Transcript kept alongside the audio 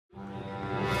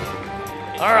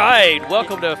All right,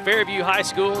 welcome to Fairview High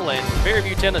School in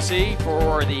Fairview, Tennessee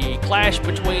for the clash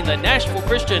between the Nashville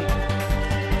Christian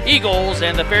Eagles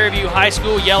and the Fairview High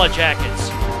School Yellow Jackets.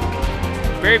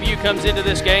 Fairview comes into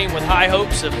this game with high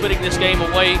hopes of putting this game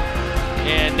away,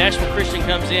 and Nashville Christian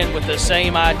comes in with the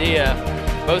same idea.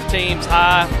 Both teams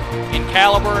high in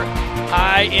caliber,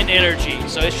 high in energy,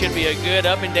 so it should be a good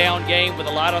up and down game with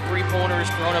a lot of three-pointers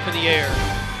thrown up in the air.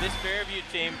 This Fairview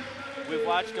team, we've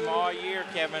watched them all year,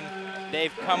 Kevin.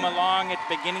 They've come along at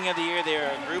the beginning of the year.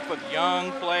 They're a group of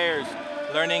young players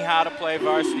learning how to play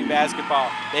varsity basketball.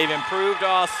 They've improved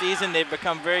all season. They've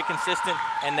become very consistent,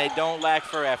 and they don't lack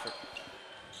for effort.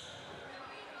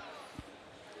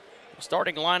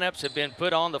 Starting lineups have been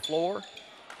put on the floor,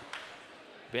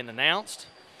 been announced.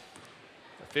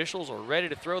 Officials are ready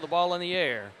to throw the ball in the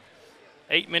air.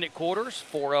 8-minute quarters,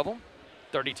 4 of them,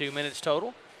 32 minutes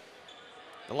total.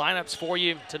 The lineups for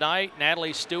you tonight: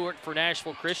 Natalie Stewart for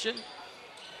Nashville Christian,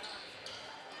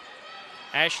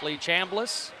 Ashley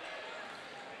Chambliss,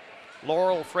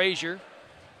 Laurel Frazier,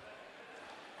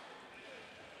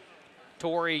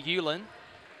 Tori Hewlin,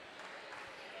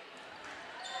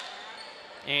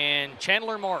 and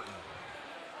Chandler Martin.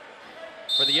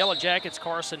 For the Yellow Jackets,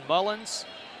 Carson Mullins,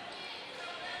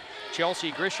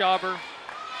 Chelsea Grishaber,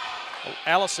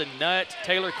 Allison Nutt,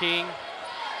 Taylor King,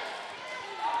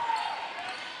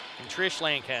 and Trish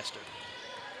Lancaster.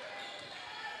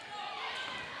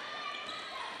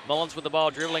 Mullins with the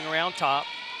ball, dribbling around top,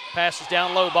 passes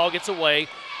down low, ball gets away,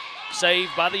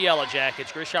 saved by the Yellow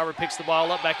Jackets. Grishaber picks the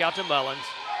ball up, back out to Mullins.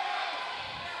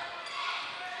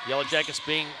 Yellow Jackets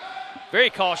being very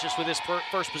cautious with this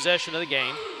first possession of the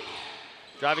game.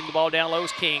 Driving the ball down low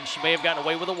is King. She may have gotten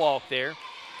away with a walk there.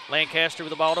 Lancaster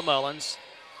with the ball to Mullins.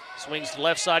 Swings to the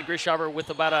left side. Grishaber with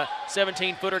about a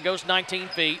 17-footer, goes 19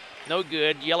 feet. No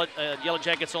good. Yellow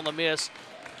Jackets on the miss.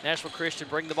 Nashville Christian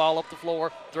bring the ball up the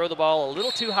floor, throw the ball a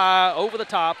little too high over the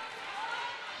top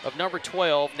of number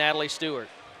 12, Natalie Stewart.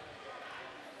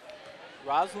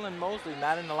 Rosalind Mosley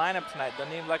not in the lineup tonight.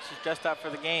 Doesn't even look like she's just out for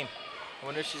the game. I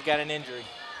wonder if she's got an injury.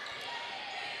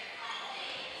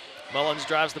 Mullins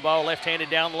drives the ball left-handed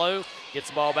down low, gets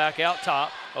the ball back out top,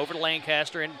 over to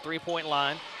Lancaster in three-point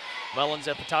line. Mullins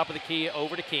at the top of the key,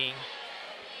 over to King.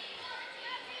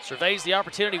 Surveys the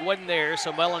opportunity, wasn't there,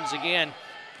 so Mullins again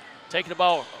taking the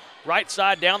ball right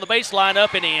side down the baseline,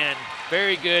 up and in.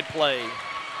 Very good play.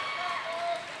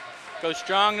 Goes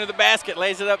strong to the basket,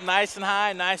 lays it up nice and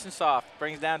high, nice and soft.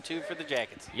 Brings down 2 for the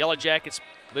Jackets. Yellow Jackets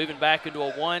moving back into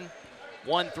a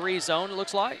 1-1-3 zone, it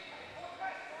looks like.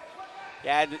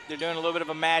 Yeah, they're doing a little bit of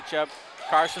a matchup.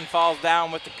 Carson falls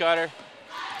down with the cutter.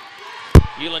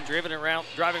 Hewlin driving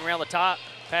around the top,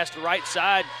 past the right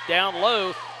side, down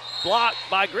low, blocked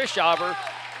by Grishaber.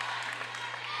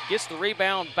 Gets the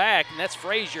rebound back, and that's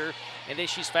Frazier, and then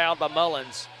she's fouled by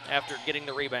Mullins after getting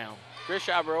the rebound.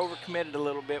 Grishaber overcommitted a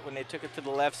little bit when they took it to the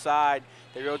left side.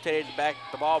 They rotated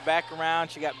the ball back around.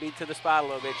 She got beat to the spot a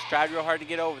little bit. She tried real hard to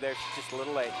get over there. She's just a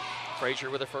little late. Frazier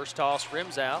with her first toss,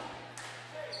 rims out.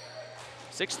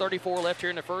 6:34 left here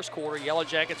in the first quarter. Yellow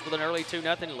Jackets with an early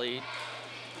 2-0 lead.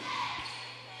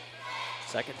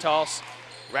 Second toss,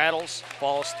 rattles,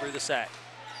 falls through the sack.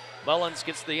 Mullins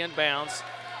gets the inbounds.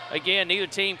 Again, neither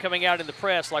team coming out in the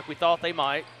press like we thought they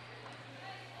might.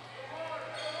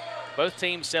 Both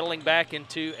teams settling back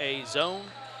into a zone.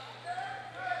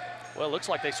 Well, it looks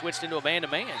like they switched into a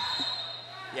man-to-man.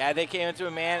 Yeah, they came into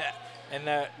a man, and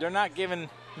they're not giving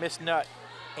Miss Nutt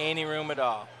any room at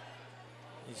all.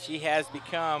 And she has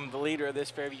become the leader of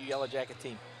this Fairview Yellow Jacket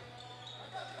team.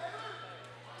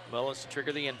 Mullins to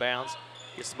trigger the inbounds.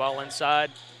 Gets the ball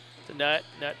inside to Nutt.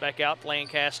 Nutt back out to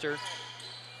Lancaster.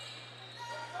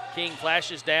 King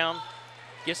flashes down.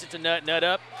 Gets it to Nutt. Nutt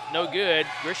up. No good.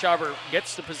 Grishaber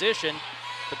gets the position,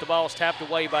 but the ball is tapped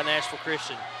away by Nashville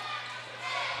Christian.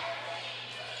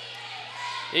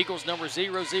 Eagles number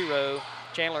 00,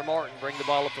 Chandler Martin, bring the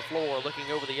ball up the floor, looking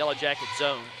over the Yellow Jacket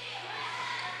zone.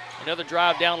 Another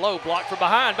drive down low, blocked from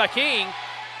behind by King.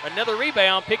 Another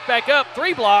rebound, picked back up,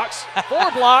 3 blocks,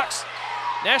 4 blocks.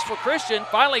 Nashville Christian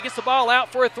finally gets the ball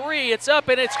out for a 3. It's up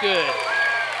and it's good.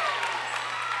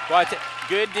 Well, it's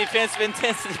good defensive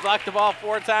intensity. Blocked the ball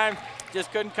 4 times,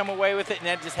 just couldn't come away with it, and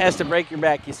that just has to break your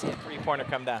back. You see a 3-pointer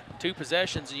come down. 2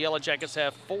 possessions. The Yellow Jackets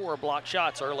have 4 blocked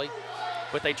shots early,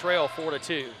 but they trail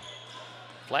 4-2.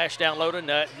 Flash down low to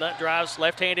Nutt. Nutt drives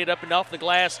left-handed up and off the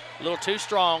glass, a little too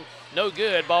strong. No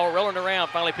good. Ball rolling around,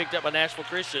 finally picked up by Nashville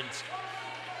Christians.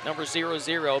 Number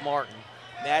 00, Martin.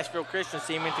 Nashville Christian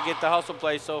seeming to get the hustle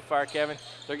play so far, Kevin.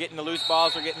 They're getting the loose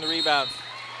balls, they're getting the rebounds.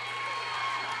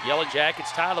 Yellow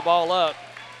Jackets tie the ball up.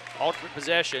 Alternate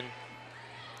possession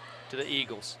to the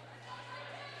Eagles.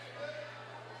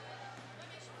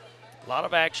 A lot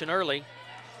of action early.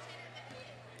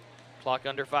 Clock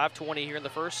under 5:20 here in the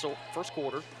first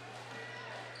quarter.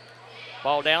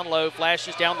 Ball down low,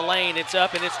 flashes down the lane. It's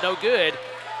up and it's no good.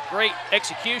 Great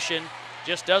execution,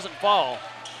 just doesn't fall.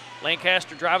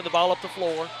 Lancaster driving the ball up the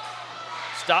floor.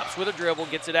 Stops with a dribble,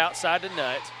 gets it outside to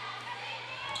Nutt.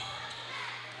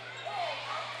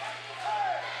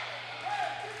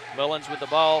 Mullins with the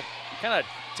ball, kind of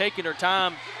taking her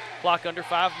time. Clock under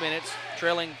 5 minutes,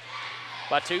 trailing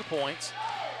by 2 points.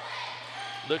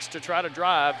 Looks to try to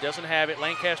drive, doesn't have it.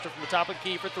 Lancaster from the top of the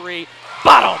key for three.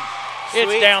 Bottom! Sweet.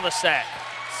 It's down the sack.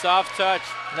 Soft touch,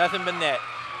 nothing but net.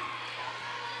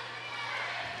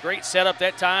 Great setup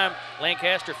that time.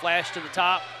 Lancaster flashed to the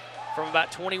top from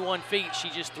about 21 feet. She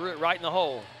just threw it right in the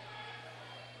hole.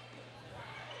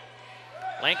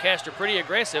 Lancaster pretty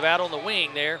aggressive out on the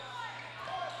wing there.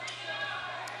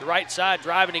 The right side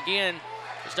driving again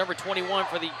is number 21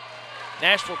 for the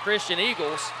Nashville Christian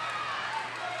Eagles.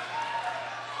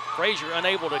 Frazier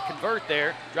unable to convert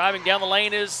there. Driving down the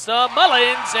lane is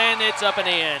Mullins, and it's up and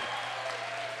in.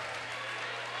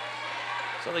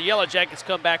 So the Yellow Jackets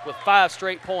come back with 5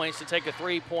 straight points to take a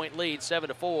 3-point lead,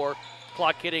 7-4.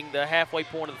 Clock hitting the halfway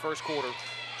point of the first quarter.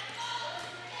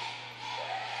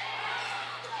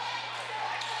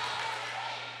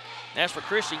 Nashville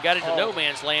Christian got into no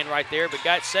man's land right there, but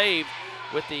got saved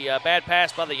with the bad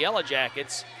pass by the Yellow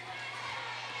Jackets.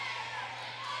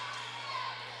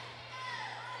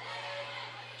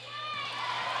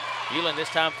 Hewlin this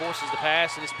time forces the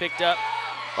pass and is picked up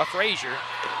by Frazier.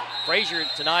 Frazier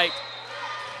tonight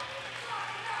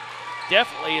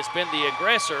definitely has been the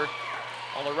aggressor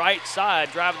on the right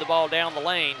side, driving the ball down the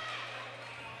lane.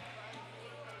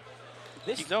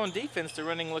 This zone defense they're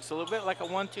running looks a little bit like a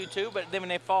 1-2-2, but then when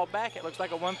they fall back, it looks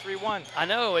like a 1-3-1. I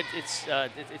know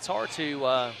it's hard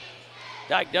to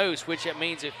diagnose, which that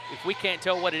means if we can't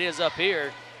tell what it is up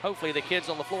here, hopefully the kids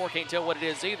on the floor can't tell what it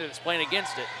is either that's playing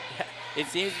against it. It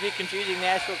seems to be confusing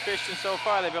Nashville Christian so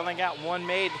far. They've only got one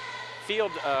made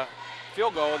field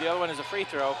goal. The other one is a free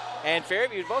throw. And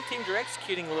Fairview, both teams are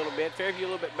executing a little bit. Fairview a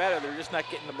little bit better. They're just not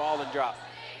getting the ball to drop.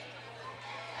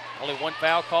 Only one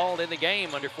foul called in the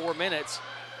game under 4 minutes.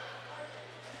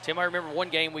 Tim, I remember one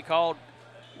game we called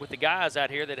with the guys out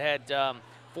here that had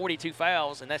 42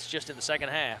 fouls, and that's just in the second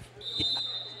half. Yeah.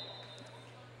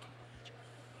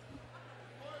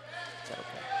 Is that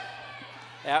okay?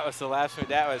 That was the last one.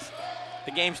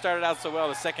 The game started out so well.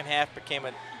 The second half became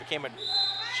a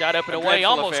shot up and away,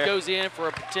 almost affair. goes in for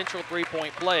a potential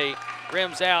 3-point play.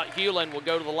 Rims out. Hewlin will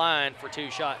go to the line for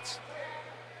 2 shots.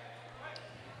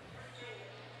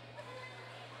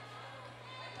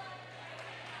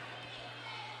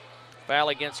 Foul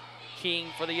against King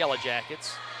for the Yellow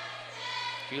Jackets.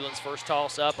 Hewlin's first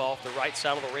toss up off the right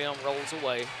side of the rim, rolls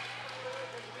away.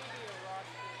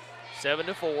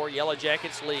 7-4, Yellow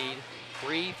Jackets lead.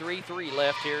 3:33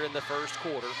 left here in the first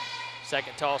quarter.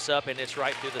 Second toss up, and it's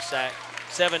right through the sack.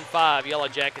 7-5, Yellow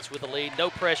Jackets with the lead.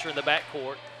 No pressure in the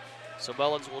backcourt. So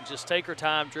Mullins will just take her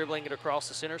time dribbling it across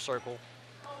the center circle.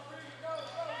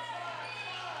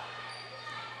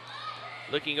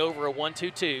 Looking over a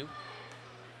 1-2-2.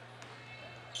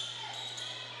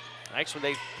 Actually,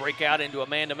 they break out into a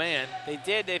man-to-man. They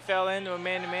did. They fell into a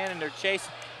man-to-man, and they're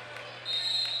chasing.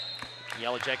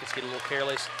 Yellow Jackets get a little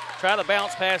careless. Try the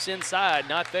bounce pass inside,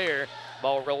 not there.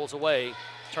 Ball rolls away.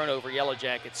 Turnover, Yellow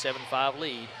Jackets, 7-5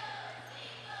 lead.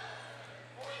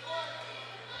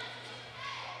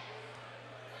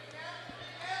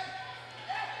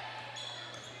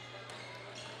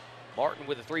 Martin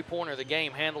with a 3-pointer of the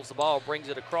game, handles the ball, brings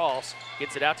it across,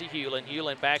 gets it out to Hewlin.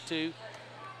 Hewlin back to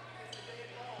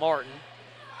Martin.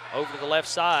 Over to the left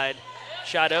side.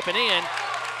 Shot up and in.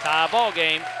 Tie ball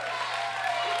game.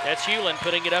 That's Hewlin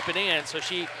putting it up and in. So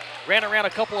she ran around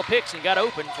a couple of picks and got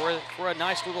open for a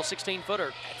nice little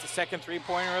 16-footer. That's the second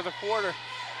 3-pointer of the quarter.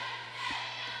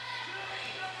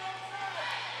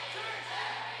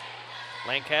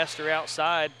 Lancaster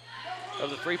outside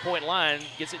of the 3-point line.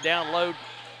 Gets it down low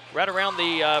right around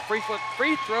the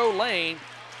free throw lane.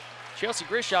 Chelsea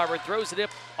Grishaber throws it up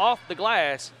off the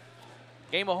glass.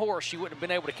 Game of horse, she wouldn't have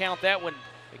been able to count that one.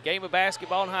 A game of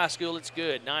basketball in high school, it's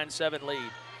good. 9-7 lead.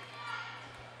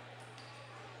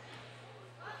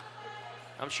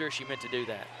 I'm sure she meant to do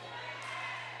that.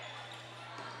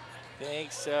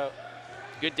 Think so.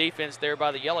 Good defense there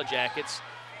by the Yellow Jackets.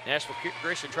 Nashville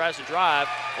Christian tries to drive.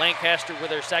 Lancaster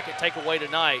with their second takeaway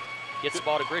tonight. Gets the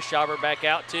ball to Grishaber, back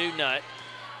out to Nutt.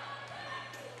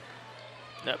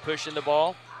 Nutt pushing the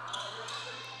ball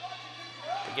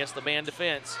against the man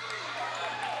defense.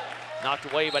 Knocked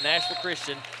away by Nashville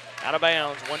Christian. Out of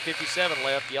bounds, 1:57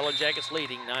 left. Yellow Jackets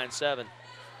leading 9-7.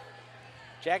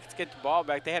 Jackets get the ball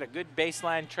back. They had a good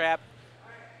baseline trap.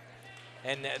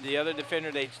 And the other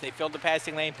defender, they filled the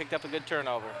passing lane, picked up a good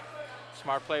turnover.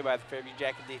 Smart play by the Fairview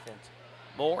Jacket defense.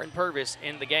 Moore and Purvis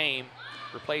in the game,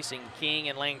 replacing King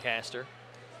and Lancaster.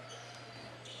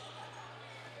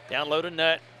 Down low to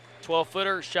Nutt.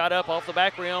 12-footer, shot up off the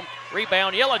back rim.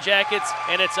 Rebound, Yellow Jackets,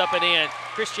 and it's up and in.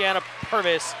 Christiana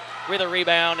Purvis with a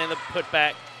rebound and the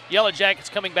putback. Yellow Jackets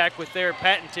coming back with their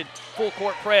patented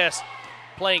full-court press,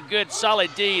 playing good, solid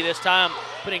D this time,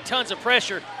 putting tons of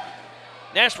pressure.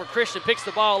 Nashville Christian picks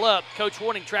the ball up. Coach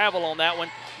wanting travel on that one,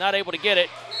 not able to get it.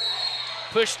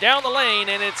 Pushed down the lane,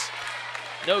 and it's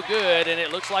no good, and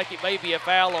it looks like it may be a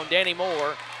foul on Danny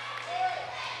Moore.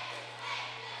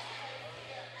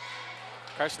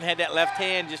 Carson had that left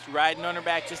hand just riding on her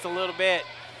back just a little bit.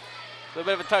 A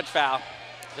little bit of a touch foul.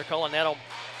 They're calling that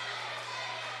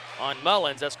on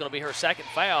Mullins. That's going to be her second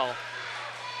foul.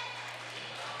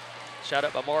 Shot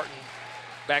up by Martin.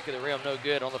 Back of the rim, no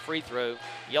good on the free throw.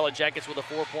 Yellow Jackets with a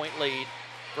 4-point lead,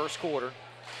 first quarter.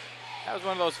 That was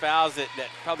one of those fouls that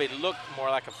probably looked more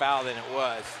like a foul than it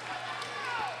was.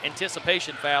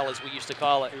 Anticipation foul, as we used to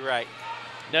call it. You're right.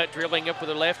 Nutt dribbling up with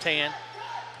her left hand.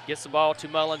 Gets the ball to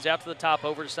Mullins, out to the top,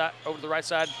 over to the right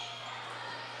side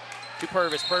to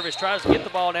Purvis. Purvis tries to get the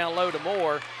ball down low to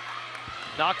Moore.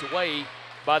 Knocked away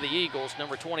by the Eagles,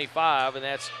 number 25, and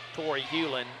that's Tori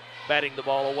Hewlin batting the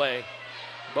ball away.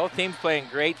 Both teams playing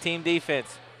great team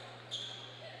defense.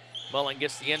 Mullen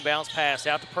gets the inbounds pass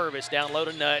out to Purvis, down low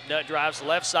to Nutt. Nutt drives the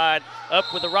left side,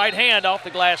 up with the right hand off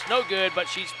the glass, no good, but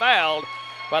she's fouled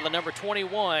by the number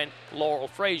 21, Laurel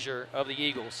Frazier of the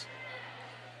Eagles.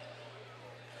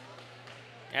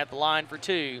 At the line for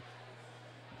two,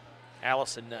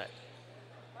 Allison Nutt.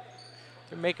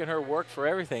 They're making her work for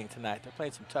everything tonight. They're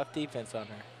playing some tough defense on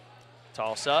her.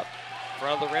 Toss up,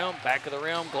 front of the rim, back of the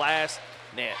rim, glass,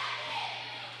 net.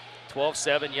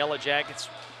 12-7, Yellow Jackets,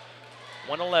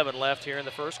 1:11 left here in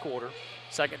the first quarter.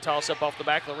 Second toss up off the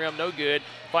back of the rim, no good.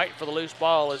 Fighting for the loose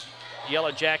ball is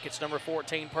Yellow Jackets, number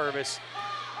 14, Purvis.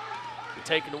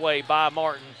 Taken away by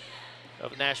Martin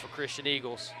of the Nashville Christian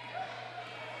Eagles.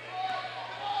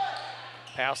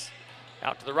 Pass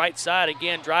out to the right side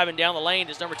again, driving down the lane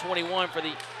is number 21 for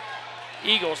the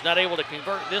Eagles. Not able to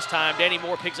convert this time. Danny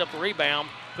Moore picks up the rebound,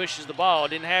 pushes the ball,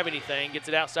 didn't have anything, gets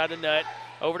it outside the Nutt,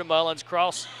 over to Mullins,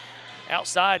 cross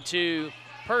outside to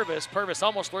Purvis. Purvis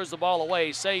almost throws the ball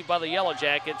away, saved by the Yellow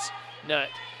Jackets. Nutt.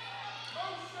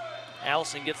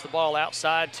 Allison gets the ball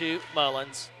outside to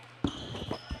Mullins.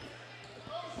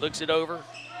 Looks it over.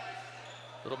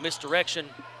 Little misdirection.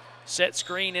 Set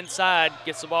screen inside,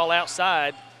 gets the ball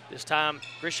outside. This time,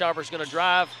 Grishover's going to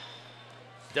drive.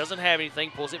 Doesn't have anything,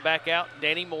 pulls it back out.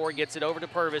 Danny Moore gets it over to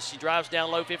Purvis. She drives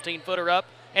down low, 15-footer up,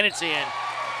 and it's in.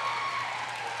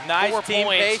 Nice team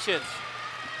patience.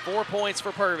 4 points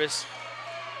for Purvis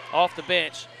off the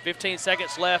bench. 15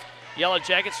 seconds left. Yellow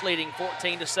Jackets leading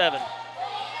 14-7.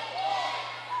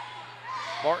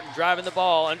 Martin driving the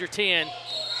ball under 10.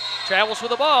 Travels with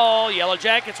the ball. Yellow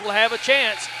Jackets will have a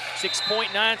chance.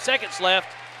 6.9 seconds left.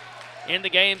 In the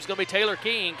game is going to be Taylor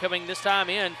King coming this time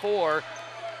in for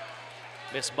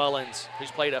Miss Mullins,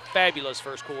 who's played a fabulous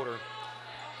first quarter.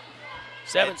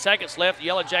 7 seconds left. The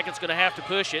Yellow Jackets going to have to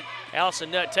push it.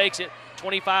 Allison Nutt takes it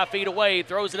 25 feet away,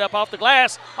 throws it up off the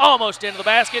glass, almost into the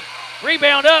basket.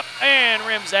 Rebound up and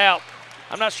rims out.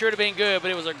 I'm not sure to being good,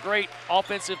 but it was a great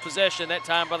offensive possession that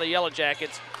time by the Yellow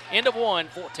Jackets. End of one,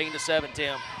 14-7,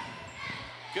 Tim.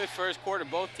 Good first quarter.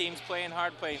 Both teams playing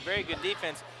hard, playing very good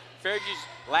defense. Fairview's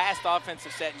last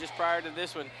offensive set just prior to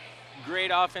this one,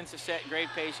 great offensive set, great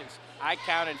patience. I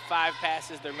counted 5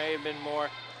 passes. There may have been more.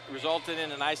 Resulted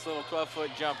in a nice little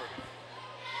 12-foot jumper.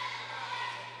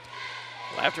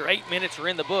 Well, after 8 minutes are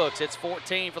in the books, it's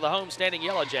 14 for the homestanding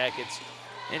Yellow Jackets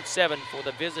and 7 for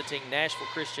the visiting Nashville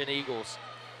Christian Eagles.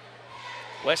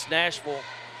 West Nashville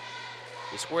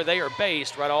is where they are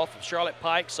based, right off of Charlotte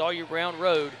Pike, Sawyer Brown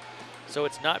Road. So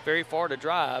it's not very far to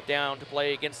drive down to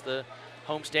play against the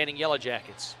homestanding Yellow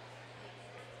Jackets.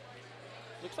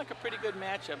 Looks like a pretty good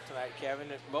matchup tonight, Kevin.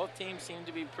 Both teams seem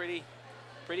to be pretty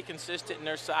consistent in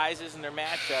their sizes and their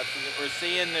matchups. And we're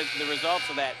seeing the results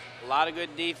of that. A lot of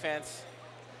good defense,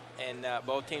 and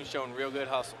both teams showing real good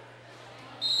hustle.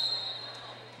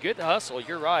 Good hustle,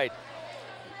 you're right.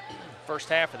 First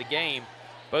half of the game,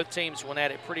 both teams went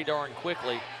at it pretty darn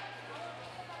quickly.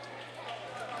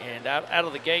 And out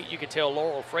of the gate, you could tell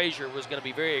Laurel Frazier was going to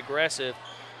be very aggressive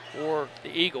for the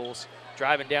Eagles,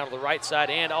 driving down to the right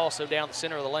side and also down the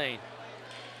center of the lane.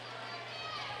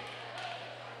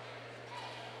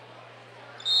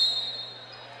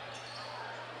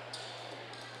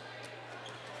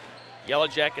 Yellow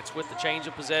Jackets with the change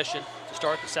of possession to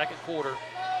start the second quarter.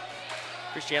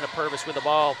 Christiana Purvis with the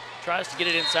ball, tries to get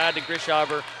it inside to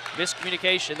Grishaber.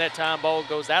 Miscommunication that time, ball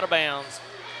goes out of bounds.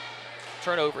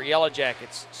 Turnover, Yellow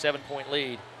Jackets, 7-point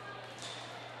lead.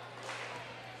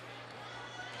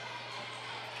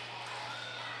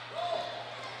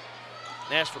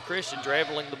 Nashville Christian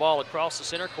dribbling the ball across the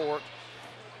center court.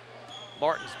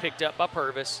 Martin's picked up by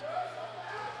Purvis.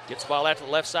 Gets the ball out to the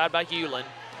left side by Hewlin.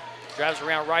 Drives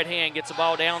around right hand, gets the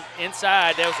ball down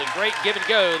inside. That was a great give and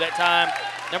go that time.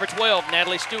 Number 12,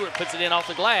 Natalie Stewart, puts it in off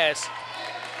the glass.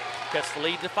 Cuts the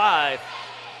lead to 5.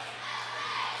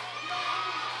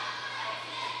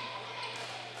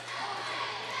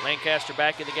 Lancaster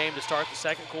back in the game to start the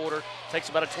second quarter. Takes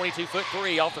about a 22-foot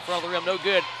three off the front of the rim, no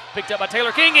good. Picked up by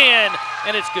Taylor King in,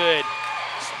 and it's good.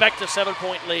 Expect a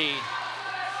 7-point lead.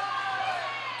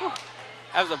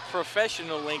 That was a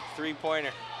professional length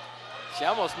three-pointer. She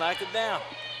almost knocked it down.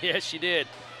 Yes, she did.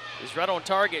 It was right on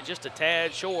target, just a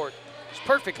tad short. It's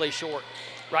perfectly short,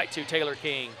 right to Taylor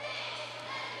King.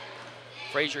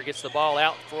 Frazier gets the ball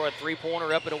out for a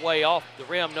three-pointer, up and away off the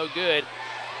rim, no good.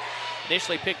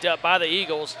 Initially picked up by the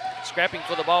Eagles, scrapping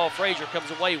for the ball. Frazier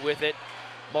comes away with it.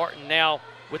 Martin now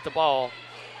with the ball.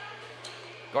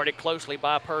 Guarded closely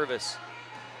by Purvis.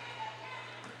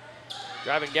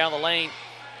 Driving down the lane.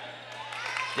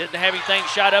 Didn't have anything,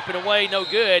 shot up and away, no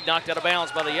good. Knocked out of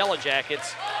bounds by the Yellow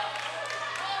Jackets.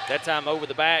 That time over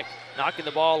the back, knocking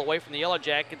the ball away from the Yellow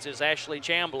Jackets is Ashley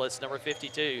Chambliss, number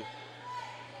 52.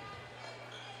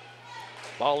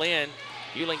 Ball in.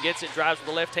 Hewlin gets it, drives with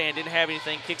the left hand, didn't have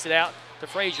anything, kicks it out to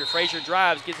Frazier. Frazier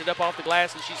drives, gets it up off the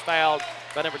glass, and she's fouled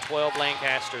by number 12,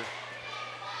 Lancaster.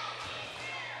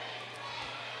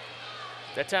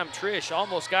 That time Trish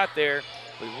almost got there,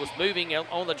 but was moving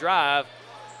on the drive.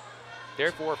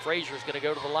 Therefore, Frazier's going to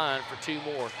go to the line for 2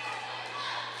 more.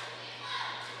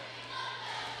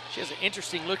 She has an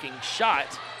interesting looking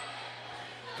shot.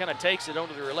 Kind of takes it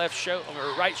onto her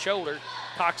her right shoulder,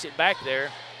 cocks it back there,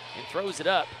 and throws it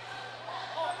up.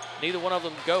 Neither one of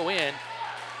them go in.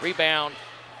 Rebound,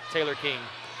 Taylor King.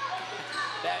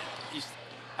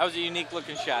 That was a unique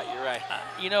looking shot, you're right.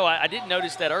 You know, I didn't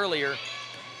notice that earlier.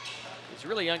 It's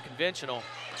really unconventional.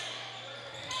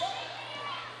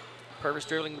 Purvis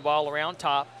dribbling the ball around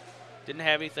top. Didn't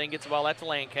have anything, gets the ball out to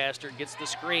Lancaster, gets the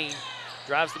screen,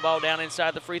 drives the ball down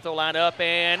inside the free throw line, up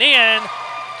and in.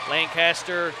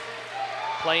 Lancaster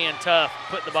playing tough,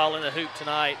 putting the ball in the hoop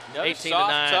tonight, 18-9.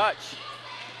 Soft touch.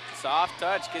 Soft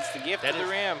touch, gets the gift to the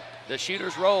rim. The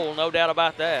shooter's roll, no doubt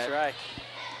about that. That's right.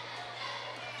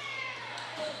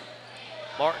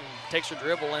 Martin takes her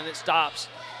dribble and it stops.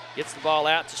 Gets the ball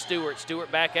out to Stewart.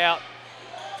 Stewart back out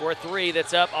for a three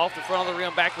that's up off the front of the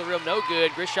rim, back of the rim, no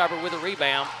good. Grishaber with a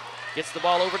rebound. Gets the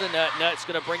ball over to Nutt. Nutt's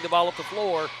going to bring the ball up the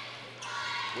floor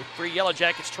with 3 Yellow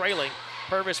Jackets trailing.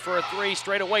 Purvis for a three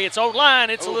straight away. It's on line.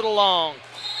 It's a little long.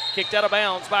 Kicked out of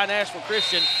bounds by Nashville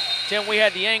Christian. Tim, we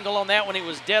had the angle on that one. He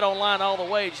was dead on line all the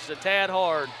way, just a tad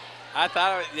hard. I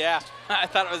thought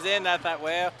it was in. I thought,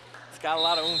 well, it's got a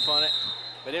lot of oomph on it.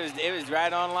 But it was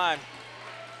right on line.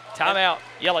 Timeout,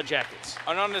 Yellow Jackets.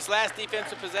 And on this last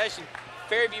defensive possession,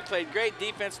 Fairview played great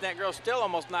defense, and that girl still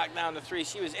almost knocked down the three.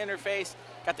 She was in her face,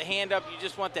 got the hand up. You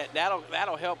just want that.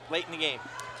 That'll help late in the game.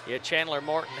 Yeah, Chandler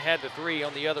Martin had the three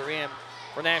on the other end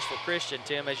for Nashville Christian,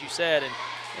 Tim, as you said, and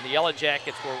the Yellow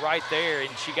Jackets were right there, and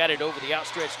she got it over the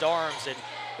outstretched arms, and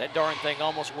that darn thing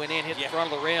almost went in, hit the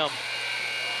front of the rim.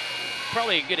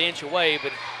 Probably a good inch away,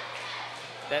 but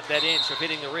that inch of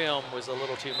hitting the rim was a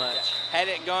little too much. Had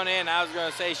it gone in, I was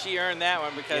going to say she earned that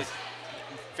one because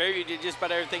Fairview did just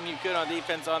about everything you could on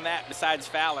defense on that besides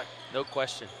foul her. No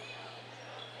question.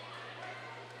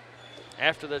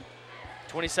 After the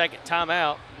 22nd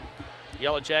timeout,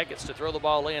 Yellow Jackets to throw the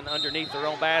ball in underneath their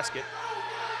own basket.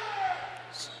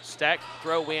 Stack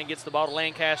throw in, gets the ball to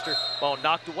Lancaster. Ball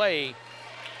knocked away,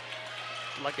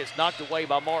 like it's knocked away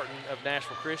by Martin of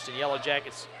Nashville Christian. Yellow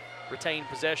Jackets retain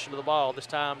possession of the ball, this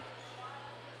time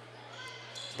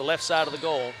to the left side of the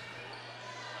goal.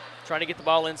 Trying to get the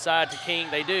ball inside to King.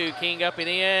 They do. King up and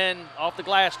in, off the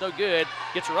glass, no good.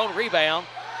 Gets her own rebound,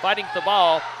 fighting for the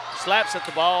ball, slaps at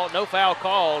the ball, no foul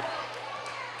called.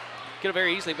 Could have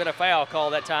very easily been a foul call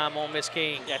that time on Miss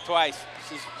King. Yeah, twice.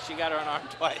 She got her on arm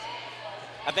twice.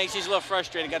 I think she's a little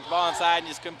frustrated. Got the ball inside and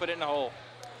just couldn't put it in the hole.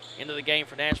 Into the game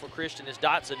for Nashville Christian is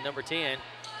Dotson, number 10.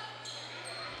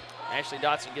 Ashley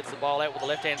Dotson gets the ball out with a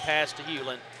left-hand pass to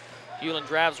Hewlin. Hewlin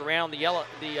drives around the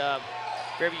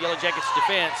Fairview Yellow Jackets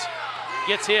defense.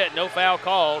 Gets hit, no foul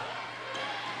called.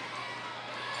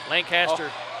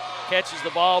 Lancaster catches the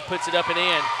ball, puts it up and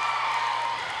in.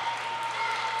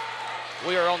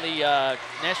 We are on the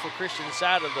Nashville Christian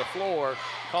side of the floor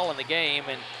calling the game,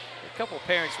 and a couple of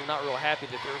parents were not real happy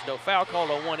that there was no foul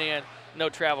call on one end, no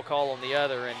travel call on the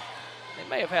other, and they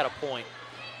may have had a point.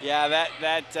 Yeah,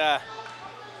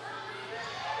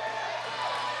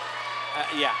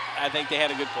 yeah, I think they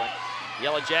had a good point.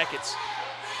 Yellow Jackets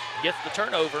gets the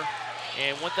turnover,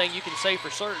 and one thing you can say for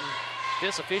certain,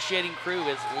 this officiating crew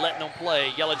is letting them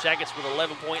play. Yellow Jackets with an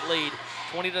 11-point lead,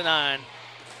 20-9.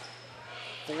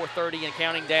 4:30 and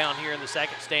counting down here in the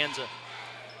second stanza.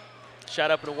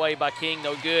 Shot up and away by King,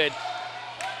 no good.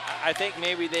 I think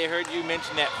maybe they heard you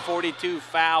mention that 42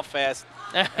 foul fest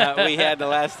we had the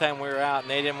last time we were out,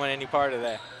 and they didn't want any part of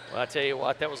that. Well, I tell you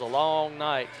what, that was a long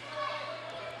night.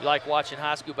 You like watching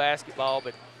high school basketball,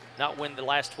 but not when the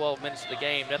last 12 minutes of the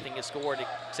game, nothing is scored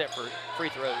except for free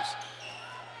throws.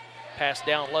 Pass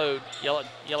down low,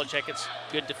 Yellow Jackets,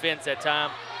 good defense that time.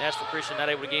 Nashville Christian not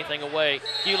able to get anything away.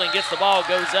 Hewlin gets the ball,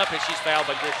 goes up, and she's fouled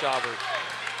by Grishaber.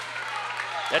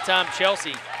 That time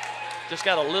Chelsea just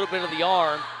got a little bit of the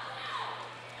arm,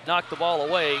 knocked the ball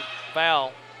away,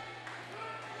 foul.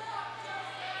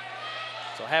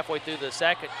 So halfway through the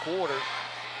second quarter,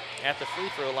 at the free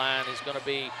throw line is going to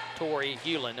be Tori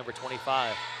Hewlin, number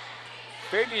 25.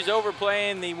 Fairview's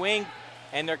overplaying the wing,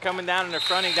 and they're coming down and they're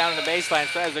fronting down on the baseline.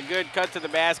 So that's a good cut to the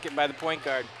basket by the point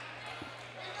guard.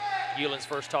 Hewlin's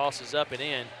first toss is up and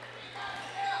in.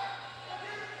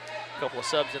 A couple of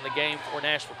subs in the game for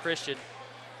Nashville Christian.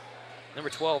 Number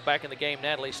 12 back in the game,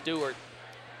 Natalie Stewart.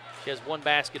 She has one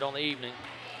basket on the evening.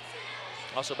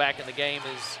 Also back in the game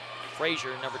is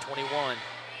Frazier, number 21.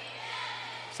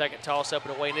 Second toss up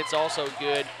and away, and it's also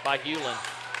good by Hewlin.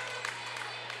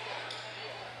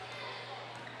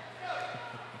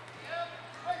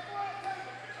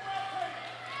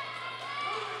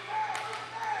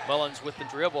 Mullins with the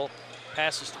dribble,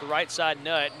 passes to the right side,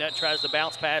 Nutt. Nutt tries to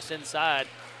bounce pass inside,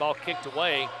 ball kicked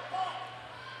away.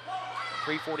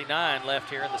 3:49 left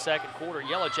here in the second quarter.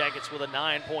 Yellow Jackets with a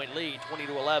 9-point lead,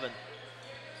 20-11.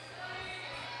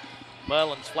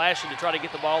 Mullins flashing to try to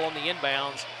get the ball on the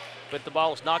inbounds, but the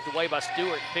ball was knocked away by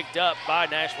Stewart, picked up by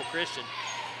Nashville Christian.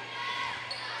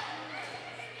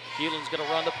 Hewlin's going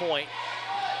to run the point.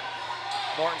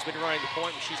 Martin's been running the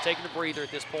point, but she's taking a breather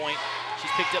at this point.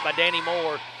 She's picked up by Danny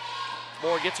Moore.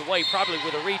 Moore gets away, probably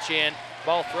with a reach in.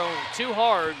 Ball thrown too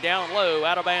hard, down low,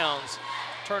 out of bounds.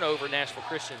 Turnover, Nashville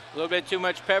Christian. A little bit too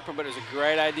much pepper, but it was a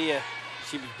great idea.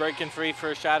 She was breaking free for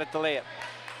a shot at the layup.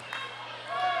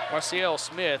 Marcielle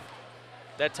Smith,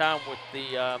 that time with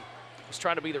the, was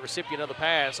trying to be the recipient of the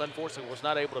pass. Unfortunately, was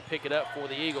not able to pick it up for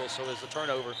the Eagles, so there's a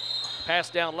turnover.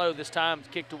 Pass down low, this time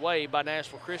kicked away by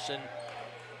Nashville Christian.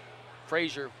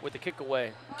 Frazier with the kick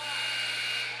away.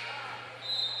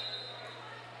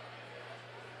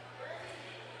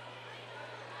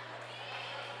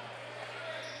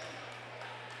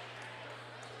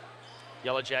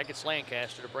 Yellow Jackets,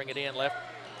 Lancaster to bring it in left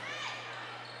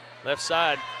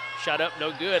side. Shot up,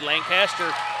 no good.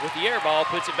 Lancaster with the air ball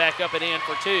puts it back up and in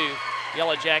for two.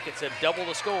 Yellow Jackets have doubled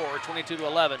the score,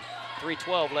 22-11.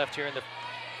 3:12 left here in the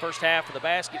first half of the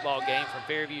basketball game from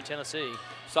Fairview, Tennessee.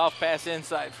 Soft pass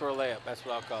inside for a layup. That's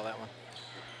what I'll call that one.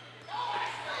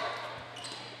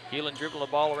 Hewlin dribbling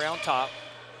the ball around top.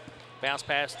 Bounce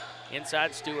pass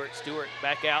inside Stewart. Stewart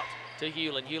back out to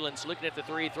Hewlin. Hewlin's looking at the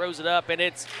three, throws it up, and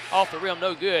it's off the rim,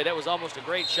 no good. That was almost a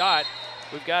great shot.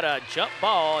 We've got a jump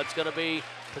ball. It's going to be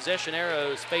possession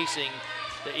arrows facing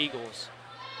the Eagles.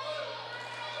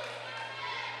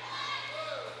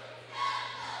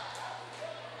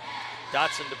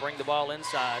 Dotson to bring the ball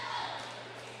inside.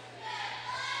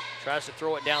 Tries to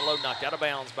throw it down low, knocked out of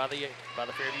bounds by the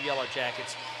Fairview Yellow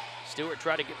Jackets. Stewart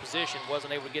tried to get position,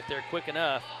 wasn't able to get there quick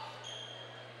enough.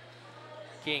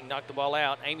 King knocked the ball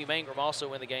out. Amy Mangrum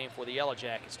also in the game for the Yellow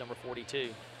Jackets, number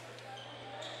 42.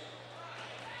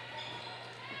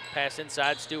 Pass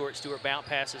inside Stewart. Stewart bounce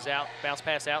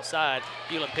pass outside.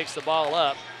 Hewlin picks the ball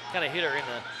up. Kind of hit her in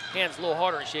the hands a little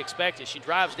harder than she expected. She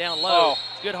drives down low.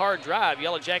 Good hard drive.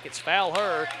 Yellow Jackets foul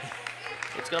her.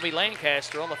 It's going to be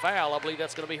Lancaster on the foul. I believe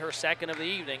that's going to be her second of the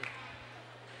evening.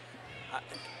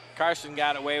 Carson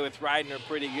got away with riding her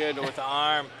pretty good with the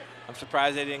arm. I'm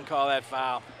surprised they didn't call that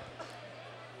foul.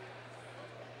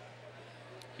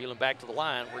 Hewlin back to the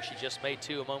line where she just made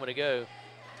two a moment ago.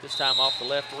 This time off the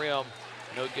left rim,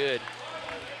 no good.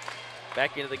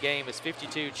 Back into the game is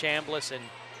 52 Chambliss and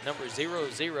number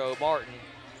 00 Martin,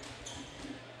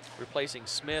 replacing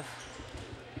Smith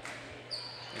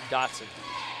and Dotson.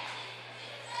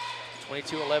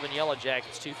 22-11 Yellow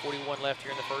Jackets, 2:41 left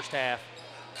here in the first half.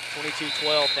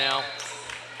 22-12 now.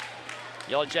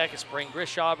 Yellow Jackets bring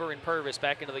Grishaber and Purvis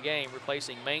back into the game,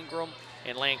 replacing Mangrum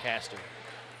and Lancaster.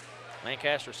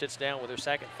 Lancaster sits down with her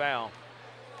second foul.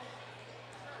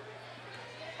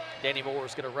 Danny Moore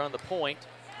is going to run the point,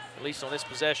 at least on this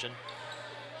possession.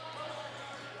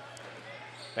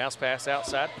 Bounce pass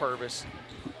outside Purvis.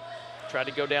 Tried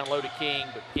to go down low to King,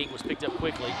 but King was picked up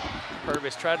quickly.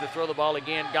 Purvis tried to throw the ball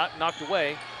again, got knocked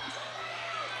away.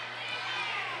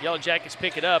 Yellow Jackets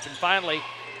pick it up, and finally,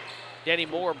 Danny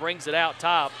Moore brings it out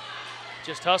top.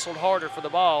 Just hustled harder for the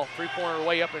ball. Three-pointer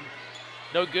way up and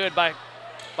no good by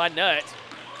Nutt.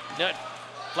 Nutt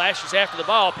flashes after the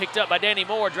ball, picked up by Danny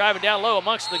Moore, driving down low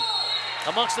amongst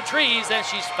the trees, and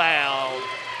she's fouled.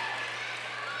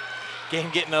 Game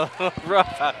getting a little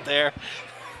rough out there.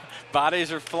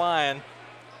 Bodies are flying.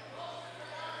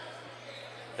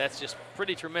 That's just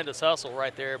pretty tremendous hustle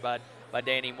right there by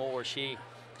Danny Moore. She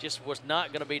just was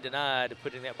not going to be denied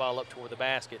putting that ball up toward the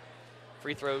basket.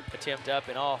 Free throw attempt up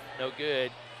and off, no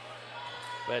good.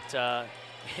 But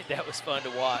that was fun to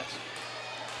watch.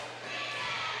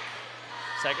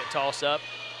 Second toss up,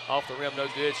 off the rim, no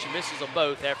good. She misses them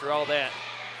both after all that.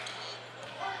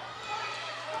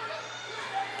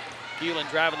 Hewlin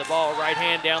driving the ball, right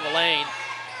hand down the lane.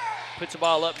 Puts the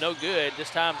ball up, no good.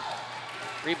 This time,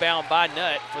 rebound by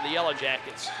Nutt for the Yellow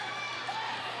Jackets.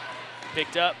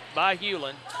 Picked up by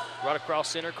Hewlin, right across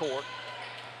center court.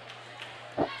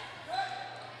 Looks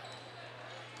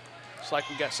like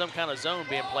we've got some kind of zone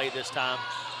being played this time.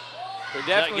 They're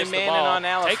definitely manning on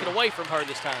Allison. Taken away from her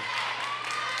this time.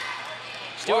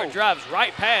 Stewart drives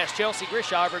right past Chelsea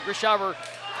Grishover. Grishover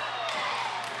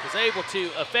was able to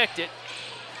affect it.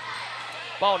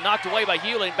 Ball knocked away by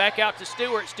Hewlin, back out to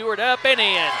Stewart. Stewart up and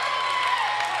in.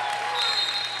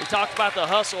 We talked about the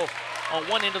hustle on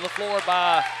one end of the floor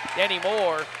by Danny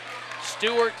Moore.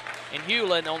 Stewart and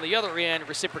Hewlin on the other end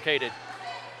reciprocated.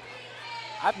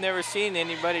 I've never seen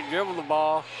anybody dribble the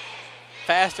ball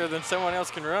faster than someone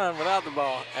else can run without the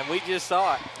ball, and we just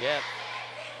saw it. Yeah.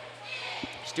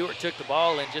 Stewart took the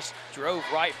ball and just drove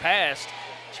right past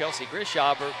Chelsea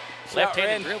Grishover.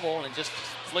 Left-handed dribble and just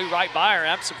flew right by her.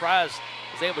 I'm surprised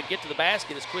was able to get to the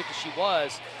basket as quick as she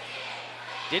was.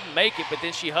 Didn't make it, but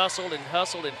then she hustled and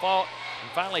fought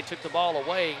and finally took the ball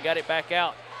away and got it back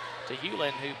out to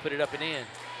Hewlin, who put it up and in.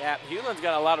 Yeah, Hewlin's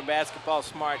got a lot of basketball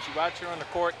smart. You watch her on the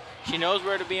court. She knows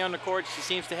where to be on the court. She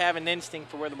seems to have an instinct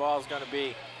for where the ball is going to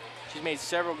be. She's made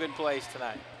several good plays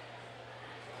tonight.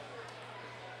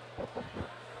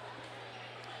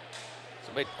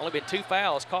 So only been 2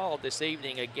 fouls called this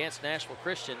evening against Nashville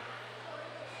Christian.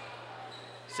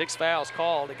 6 fouls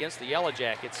called against the Yellow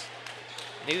Jackets.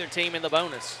 Neither team in the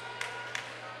bonus.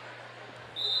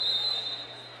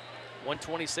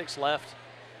 1:26 left.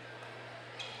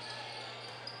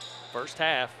 First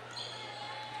half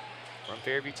from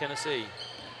Fairview, Tennessee.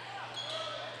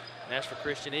 Nashville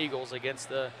Christian Eagles against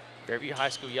the Fairview High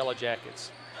School Yellow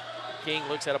Jackets. King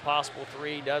looks at a possible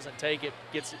 3, doesn't take it,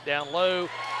 gets it down low,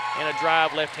 and a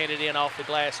drive left-handed in off the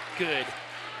glass. Good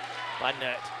by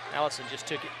Nutt. Allison just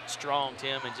took it strong,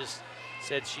 Tim, and just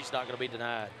said she's not going to be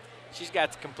denied. She's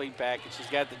got the complete package. She's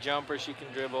got the jumper. She can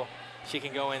dribble. She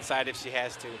can go inside if she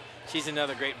has to. She's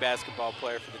another great basketball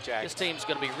player for the Jackets. This team's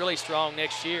going to be really strong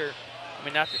next year. I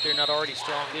mean, not that they're not already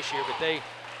strong this year, but they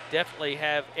definitely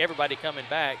have everybody coming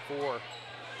back for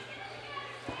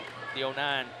the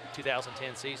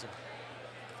 2009-2010 season.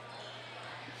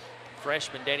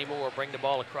 Freshman Danny Moore bring the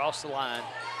ball across the line.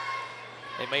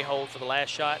 They may hold for the last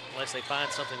shot unless they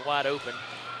find something wide open.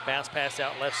 Bounce pass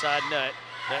out left side, Nutt.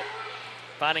 Nutt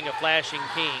finding a flashing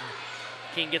King.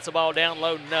 King gets the ball down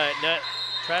low, Nutt. Nutt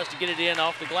tries to get it in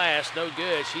off the glass, no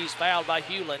good. She's fouled by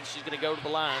Hewlin. She's going to go to the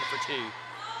line for 2.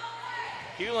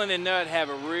 Hewlin and Nutt have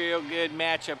a real good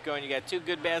matchup going. You got 2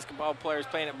 good basketball players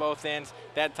playing at both ends.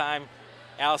 That time,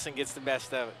 Allison gets the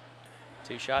best of it.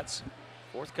 2 shots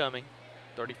forthcoming.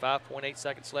 35.8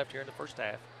 seconds left here in the first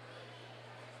half.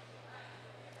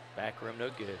 Back rim, no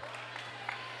good.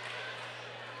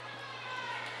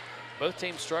 Both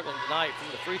teams struggling tonight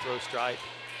from the free throw stripe.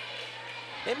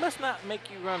 They must not make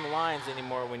you run lines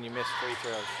anymore when you miss free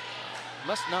throws.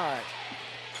 Must not.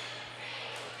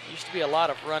 Used to be a lot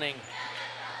of running,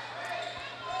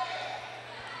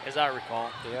 as I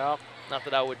recall. Yep. Not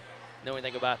that I would know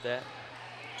anything about that.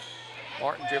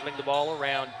 Martin dribbling the ball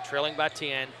around, trailing by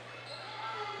 10.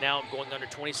 Now going under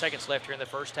 20 seconds left here in the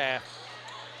first half.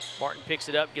 Martin picks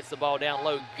it up, gets the ball down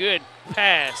low. Good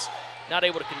pass. Not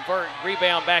able to convert.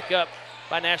 Rebound back up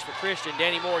by Nashville Christian.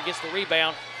 Danny Moore gets the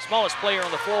rebound. Smallest player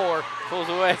on the floor. Pulls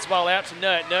away. Gets the ball out to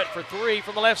Nutt. Nutt for 3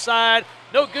 from the left side.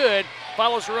 No good.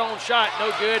 Follows her own shot.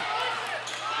 No good.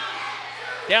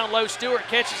 Down low, Stewart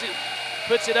catches it,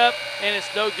 puts it up, and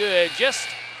it's no good. Just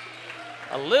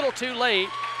a little too late.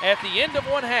 At the end of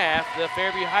one half, the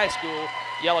Fairview High School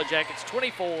Yellow Jackets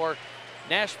 24,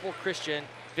 Nashville Christian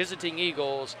visiting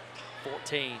Eagles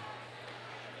 14.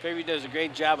 Fairview does a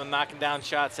great job of knocking down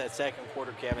shots that second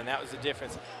quarter, Kevin. That was the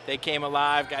difference. They came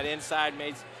alive, got inside,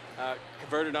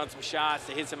 converted on some shots,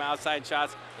 they hit some outside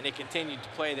shots, and they continued to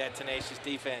play that tenacious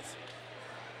defense.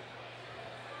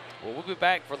 Well, we'll be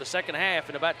back for the second half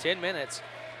in about 10 minutes.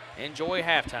 Enjoy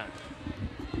halftime.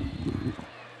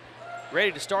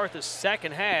 Ready to start the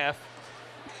second half.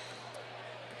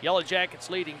 Yellow Jackets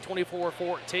leading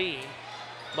 24-14.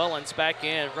 Mullins back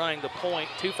in, running the point.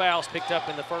 2 fouls picked up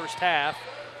in the first half.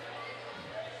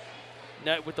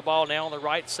 Nutt with the ball now on the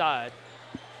right side.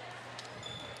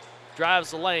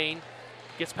 Drives the lane,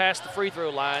 gets past the free throw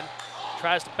line,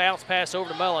 tries to bounce pass over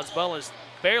to Mullins. Mullins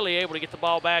barely able to get the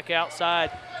ball back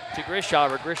outside to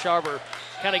Grishaber. Grishaber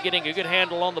kind of getting a good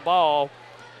handle on the ball.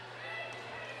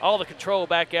 All the control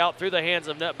back out through the hands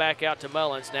of Nutt, back out to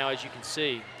Mullins now, as you can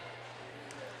see.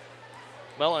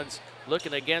 Mullins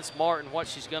looking against Martin, what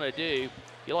she's going to do.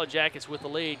 Yellow Jackets with the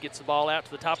lead, gets the ball out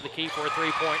to the top of the key for a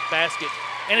three-point basket,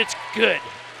 and it's good.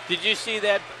 Did you see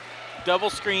that double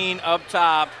screen up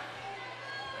top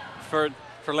for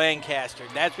Lancaster?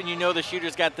 That's when you know the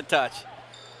shooter's got the touch.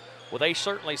 Well, they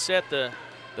certainly set the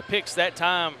picks that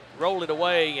time, rolled it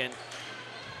away, and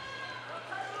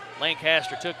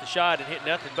Lancaster took the shot and hit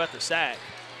nothing but the sack.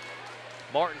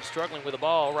 Martin struggling with the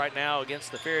ball right now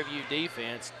against the Fairview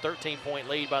defense. 13-point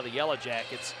lead by the Yellow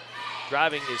Jackets.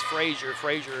 Driving is Frazier.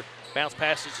 Frazier bounce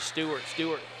passes to Stewart.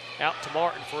 Stewart out to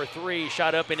Martin for a three.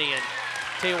 Shot up and in.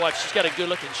 Tell you what, she's got a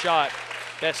good-looking shot.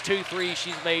 That's 2 threes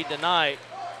she's made tonight.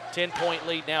 10-point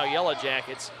lead now, Yellow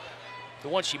Jackets. The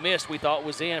one she missed, we thought,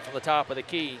 was in from the top of the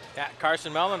key. Yeah,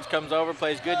 Carson Mullins comes over,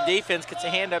 plays good defense, gets a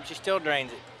hand up, she still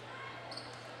drains it.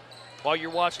 While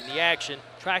you're watching the action,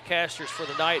 TriCasters for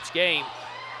the night's game.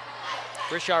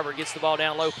 Grishaber gets the ball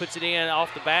down low, puts it in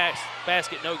off the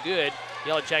basket, no good.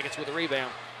 Yellow Jackets with a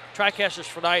rebound. TriCasters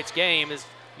for night's game is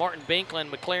Martin Binklin,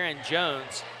 McLaren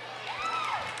Jones.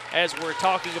 As we're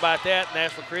talking about that,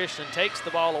 Nashville Christian takes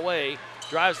the ball away,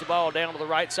 drives the ball down to the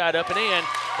right side, up and in.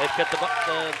 They've cut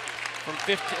from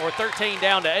 15 or 13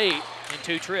 down to 8 in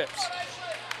 2 trips.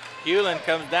 Hewlin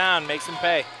comes down, makes him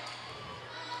pay.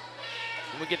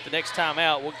 When we get the next time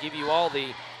out, we'll give you all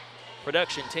the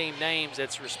production team names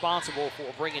that's responsible for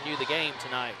bringing you the game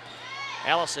tonight.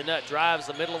 Allison Nutt drives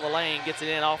the middle of the lane, gets it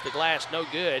in off the glass, no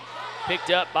good. Picked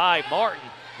up by Martin.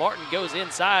 Martin goes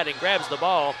inside and grabs the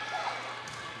ball.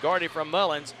 Guarded from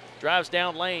Mullins, drives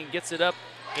down lane, gets it up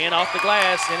in off the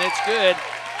glass, and it's good.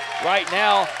 Right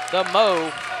now, the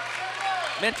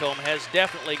momentum has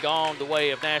definitely gone the way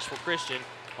of Nashville Christian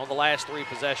on the last 3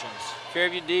 possessions.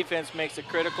 Fairview defense makes a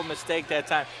critical mistake that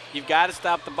time. You've got to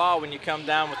stop the ball when you come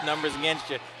down with numbers against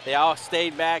you. They all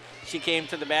stayed back. She came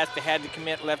to the basket, had to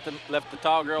commit, left the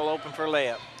tall girl open for a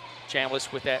layup.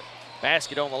 Chambliss with that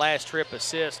basket on the last trip,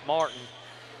 assist Martin.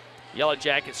 Yellow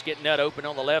Jackets get Nutt open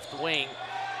on the left wing.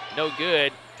 No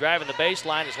good. Driving the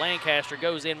baseline as Lancaster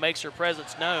goes in, makes her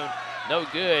presence known. No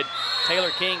good. Taylor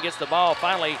King gets the ball.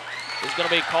 Finally is going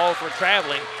to be called for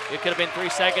traveling. It could have been 3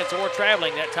 seconds or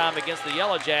traveling that time against the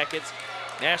Yellow Jackets.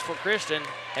 Nashville Christian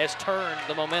has turned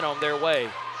the momentum their way.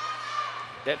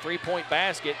 That 3-point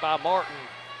basket by Martin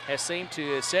has seemed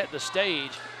to set the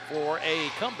stage for a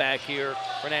comeback here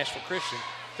for Nashville Christian.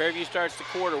 Fairview starts the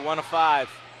quarter 1 of 5.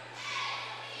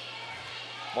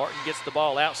 Martin gets the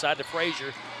ball outside to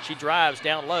Frazier. She drives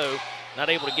down low, not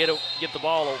able to get the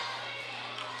ball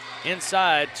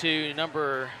inside to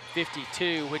number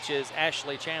 52, which is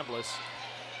Ashley Chambliss.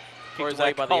 Or is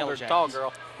that called her tall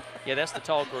girl? Yeah, that's the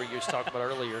tall girl you was talking about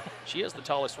earlier. She is the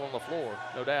tallest one on the floor,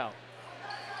 no doubt.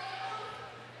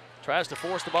 Tries to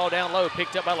force the ball down low,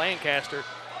 picked up by Lancaster.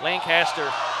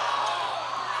 Lancaster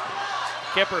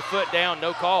kept her foot down,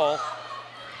 no call.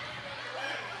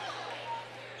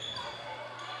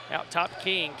 Out top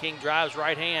King. King drives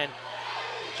right hand.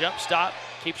 Jump stop,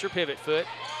 keeps her pivot foot.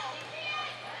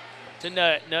 To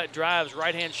Nutt. Nutt drives,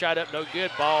 right hand shot up, no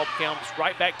good. Ball comes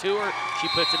right back to her. She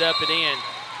puts it up and in.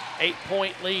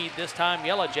 8-point lead this time,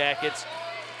 Yellow Jackets.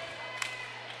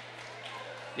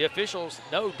 The officials,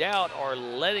 no doubt, are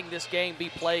letting this game be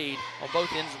played on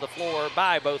both ends of the floor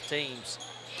by both teams.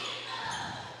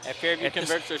 And Fairview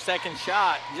converts their second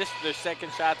shot, just their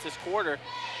second shots this quarter.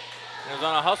 It was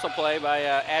on a hustle play by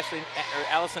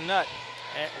Allison Nutt.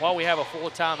 And while we have a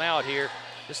full timeout here,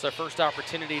 this is our first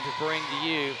opportunity to bring to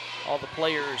you all the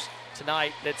players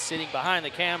tonight that's sitting behind the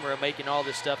camera making all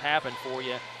this stuff happen for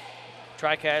you.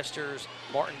 TriCasters,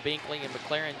 Martin Binkley and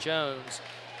McLaren Jones,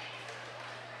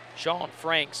 Sean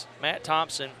Franks, Matt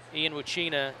Thompson, Ian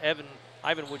Wuchina,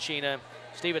 Ivan Wuchina,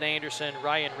 Stephen Anderson,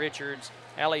 Ryan Richards,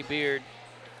 Allie Beard,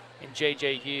 and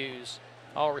J.J. Hughes,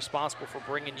 all responsible for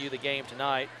bringing you the game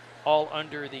tonight, all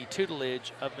under the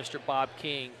tutelage of Mr. Bob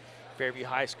King, Fairview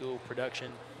High School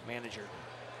production manager.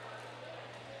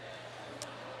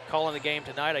 Calling the game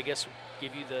tonight, I guess we'll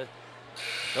give you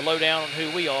the lowdown on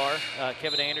who we are.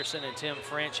 Kevin Anderson and Tim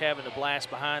French having a blast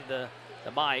behind the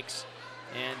mics.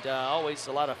 And always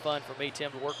a lot of fun for me,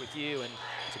 Tim, to work with you. And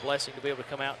it's a blessing to be able to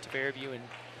come out to Fairview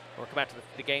or come out to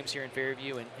the games here in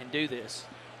Fairview and do this.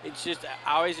 It's just,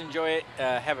 I always enjoy it,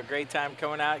 have a great time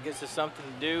coming out. It gives us something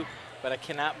to do. But I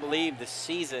cannot believe the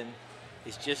season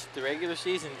is just, the regular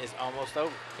season is almost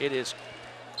over. It is.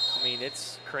 I mean,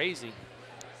 it's crazy.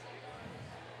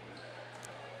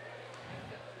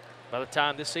 By the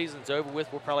time this season's over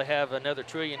with, we'll probably have another $1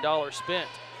 trillion spent.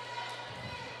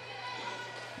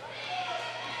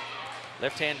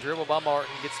 Left-hand dribble by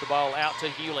Martin, gets the ball out to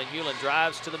Hewlin. Hewlin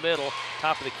drives to the middle,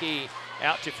 top of the key,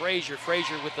 out to Frazier.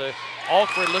 Frazier with the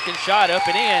awkward-looking shot up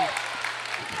and in.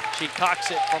 She cocks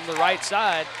it from the right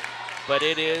side, but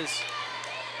it is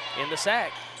in the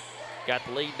sack. Got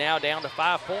the lead now down to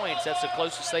 5 points. That's the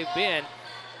closest they've been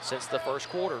since the first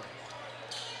quarter.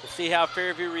 We'll see how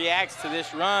Fairview reacts to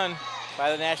this run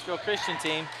by the Nashville Christian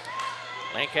team.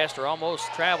 Lancaster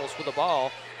almost travels with the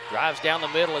ball. Drives down the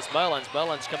middle as Mullins.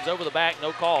 Mullins comes over the back,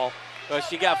 no call. Well,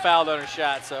 she got fouled on her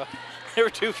shot, so there were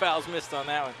 2 fouls missed on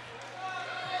that one.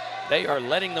 They are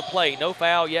letting them play. No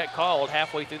foul yet called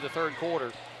halfway through the third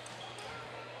quarter.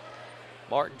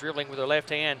 Martin dribbling with her left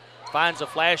hand. Finds a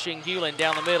flashing Hewlin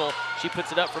down the middle. She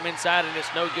puts it up from inside, and it's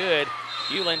no good.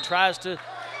 Hewlin tries to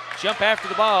jump after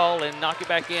the ball and knock it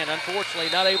back in.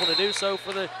 Unfortunately, not able to do so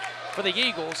for the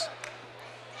Eagles.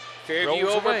 Fairview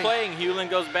overplaying. Hewlin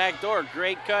goes back door.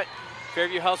 Great cut.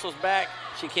 Fairview hustles back.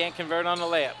 She can't convert on the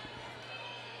layup.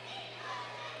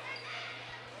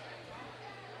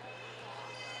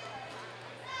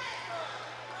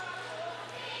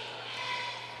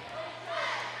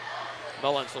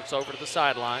 Mullins looks over to the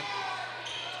sideline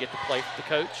to get the play for the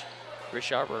coach.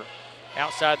 Grishaber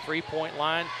outside three-point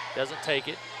line, doesn't take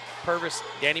it. Purvis,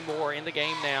 Danny Moore in the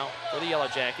game now for the Yellow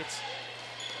Jackets.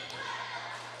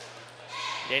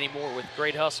 Danny Moore with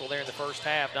great hustle there in the first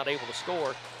half, not able to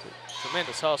score.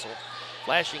 Tremendous hustle.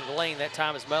 Flashing the lane, that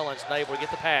time is Mullins, not able to get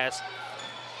the pass.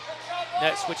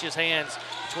 That switches hands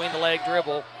between the leg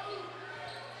dribble.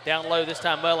 Down low this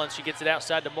time Mullins, she gets it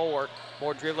outside to Moore.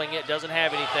 Moore dribbling it, doesn't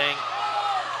have anything.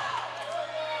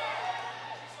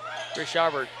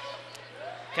 Grishaber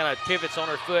kind of pivots on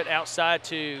her foot outside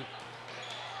to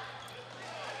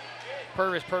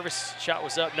Purvis. Purvis shot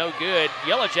was up, no good.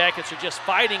 Yellow Jackets are just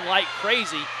fighting like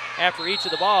crazy after each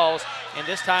of the balls, and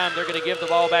this time they're going to give the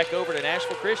ball back over to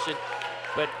Nashville Christian.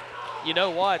 But you know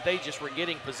what? They just were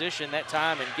getting position that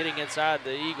time and getting inside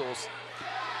the Eagles.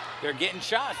 They're getting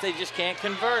shots, they just can't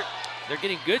convert. They're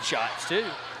getting good shots too.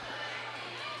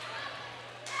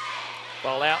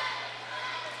 Ball out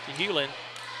to Hewlin.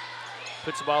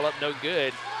 Puts the ball up, no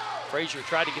good. Frazier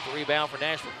tried to get the rebound for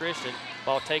Nashville Christian.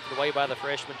 Ball taken away by the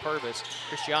freshman Purvis.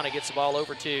 Christiana gets the ball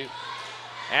over to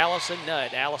Allison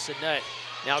Nutt. Allison Nutt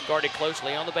now guarded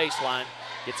closely on the baseline.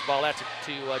 Gets the ball out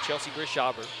to Chelsea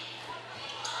Grishaber.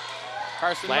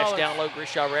 Flash down low,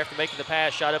 Grishaber after making the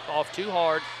pass. Shot up off too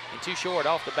hard and too short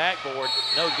off the backboard.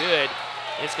 No good.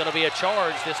 It's going to be a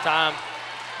charge this time.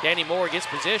 Danny Moore gets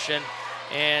position,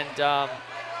 and I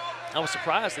was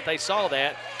surprised that they saw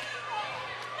that.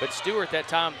 But Stewart that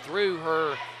time threw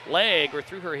her leg or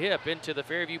threw her hip into the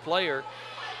Fairview player,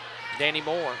 Danny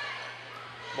Moore.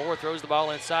 Moore throws the ball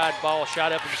inside, ball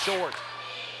shot up and short.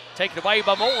 Taken away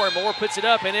by Moore. Moore puts it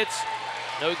up and it's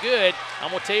no good. I'm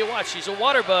gonna tell you what, she's a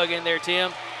water bug in there,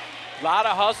 Tim. A lot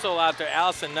of hustle out there.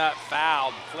 Allison Nutt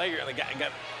fouled. Flagrantly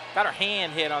got her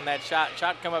hand hit on that shot.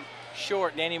 Shot come up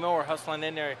short. Danny Moore hustling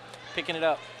in there, picking it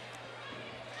up.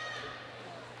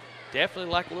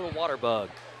 Definitely like a little water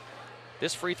bug.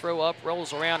 This free throw up,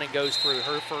 rolls around and goes through,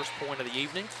 her first point of the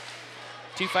evening.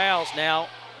 2 fouls now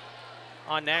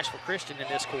on Nashville Christian in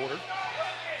this quarter.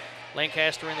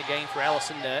 Lancaster in the game for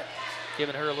Allison Nutt,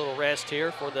 giving her a little rest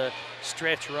here for the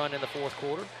stretch run in the fourth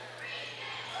quarter.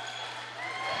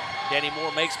 Danny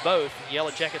Moore makes both. The Yellow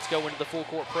Jackets go into the full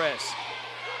court press.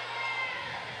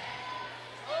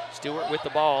 Stewart with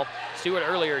the ball. Stewart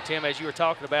earlier, Tim, as you were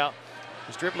talking about,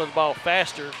 was dribbling the ball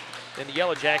faster than the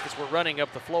Yellow Jackets were running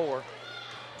up the floor.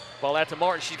 Ball out to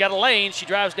Martin. She's got a lane. She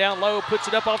drives down low, puts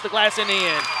it up off the glass and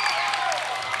in.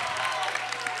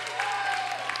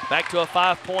 Back to a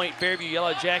 5-point Fairview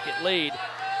Yellow Jacket lead.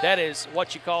 That is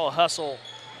what you call a hustle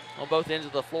on both ends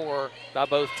of the floor by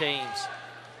both teams.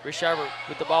 Grishaber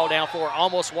with the ball down for her,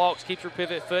 almost walks, keeps her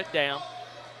pivot foot down.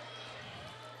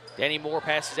 Danny Moore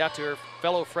passes out to her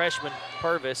fellow freshman,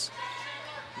 Purvis.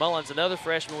 Mullins, another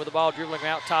freshman with the ball, dribbling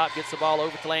out top, gets the ball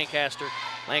over to Lancaster.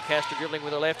 Lancaster dribbling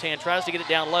with her left hand, tries to get it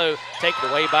down low, taken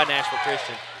away by Nashville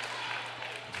Christian.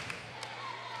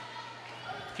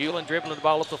 Hewlin dribbling the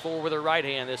ball up the floor with her right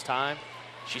hand this time.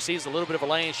 She sees a little bit of a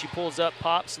lane. She pulls up,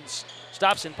 pops, and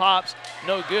stops and pops.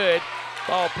 No good.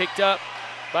 Ball picked up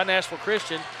by Nashville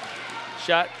Christian.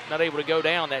 Shot not able to go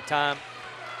down that time.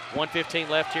 1:15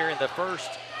 left here in the first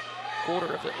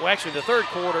quarter of the, well, actually the third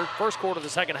quarter, first quarter of the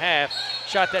second half.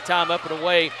 Shot that time up and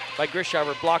away by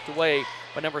Grishover, blocked away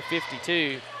by number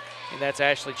 52, and that's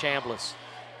Ashley Chambliss.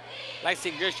 I'd like to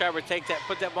see Grishover take that,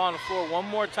 put that ball on the floor one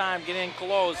more time, get in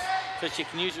close, so she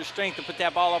can use her strength to put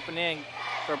that ball up and in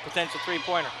for a potential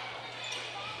three-pointer.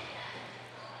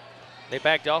 They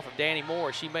backed off of Danny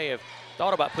Moore. She may have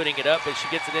thought about putting it up, but she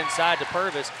gets it inside to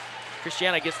Purvis.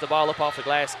 Christiana gets the ball up off the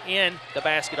glass, in the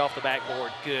basket off the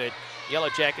backboard. Good. Yellow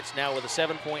Jackets now with a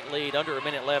 7-point lead, under a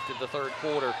minute left in the third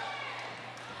quarter.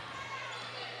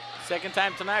 Second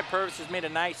time tonight, Purvis has made a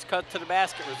nice cut to the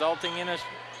basket, resulting in a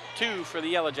 2 for the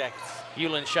Yellow Jackets.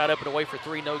 Hewlin shot up and away for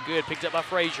 3, no good. Picked up by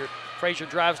Frazier. Frazier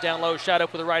drives down low, shot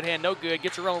up with the right hand, no good.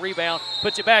 Gets her own rebound,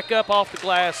 puts it back up off the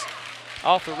glass,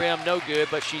 off the rim, no good,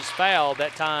 but she's fouled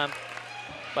that time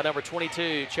by number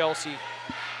 22, Chelsea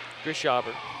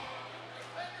Grishover.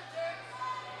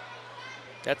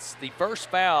 That's the first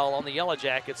foul on the Yellow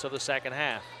Jackets of the second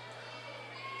half.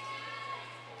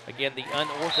 Again, the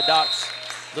unorthodox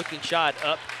looking shot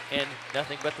up and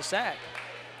nothing but the sack.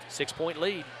 6-point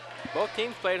lead. Both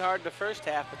teams played hard the first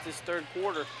half, but this third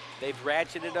quarter, they've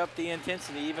ratcheted up the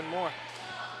intensity even more.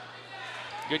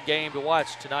 Good game to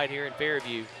watch tonight here in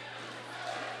Fairview.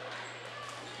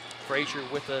 Frazier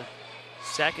with the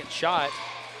second shot.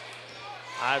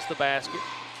 Eyes the basket.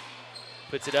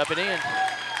 Puts it up and in.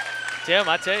 Tim,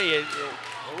 I tell you,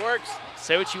 it works.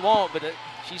 Say what you want, but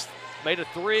she's made a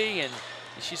 3 and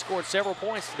she scored several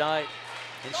points tonight,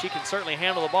 and she can certainly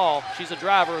handle the ball. She's a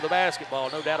driver of the basketball,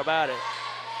 no doubt about it.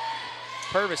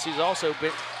 Purvis, who's also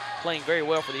been playing very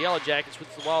well for the Yellow Jackets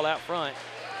with the ball out front,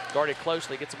 guarded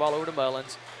closely, gets the ball over to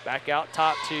Mullins. Back out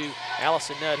top to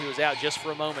Allison Nutt, who was out just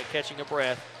for a moment, catching a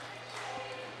breath.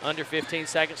 Under 15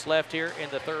 seconds left here in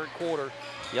the third quarter.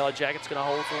 Yellow Jackets going to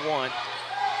hold for 1.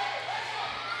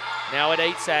 Now at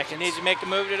 8 seconds. Needs to make a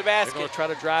move to the basket. They're going to try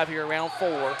to drive here around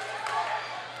 4.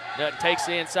 Nutt takes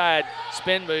the inside,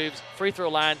 spin moves, free throw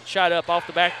line, shot up off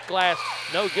the back glass,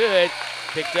 no good.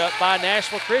 Picked up by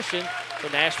Nashville Christian. So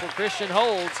Nashville Christian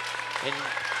holds, and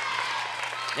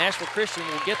Nashville Christian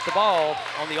will get the ball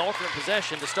on the alternate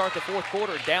possession to start the fourth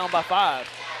quarter, down by 5.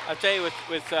 I'll tell you,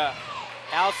 with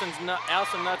Allison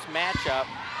Nutt's matchup,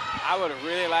 I would have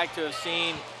really liked to have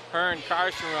seen her and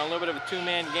Carson run a little bit of a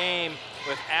 2-man game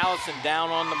with Allison down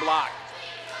on the block.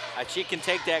 She can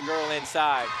take that girl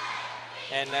inside.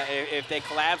 And if they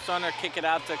collapse on her, kick it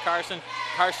out to Carson,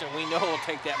 Carson, we know, will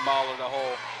take that ball to the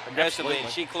hole aggressively, and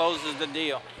she closes the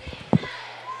deal.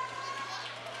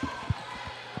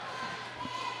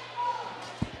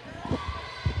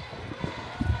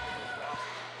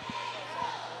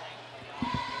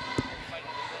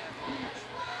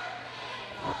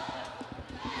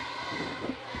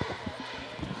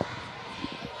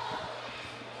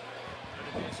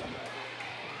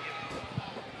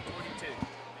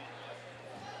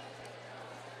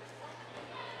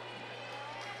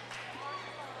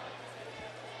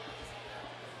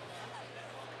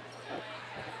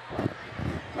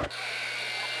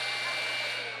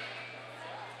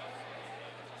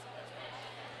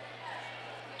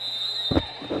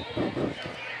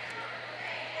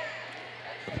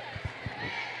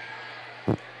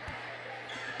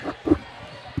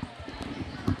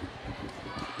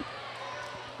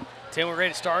 Tim, we're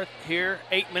ready to start here.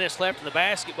 8 minutes left in the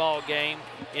basketball game,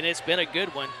 and it's been a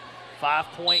good one.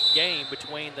 5-point game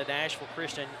between the Nashville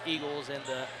Christian Eagles and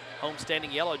the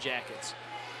homestanding Yellow Jackets.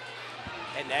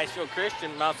 And Nashville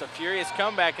Christian mounts a furious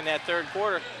comeback in that third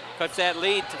quarter, cuts that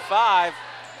lead to 5.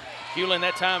 Hewlin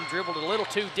that time dribbled a little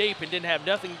too deep and didn't have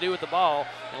nothing to do with the ball,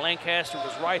 and Lancaster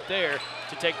was right there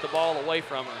to take the ball away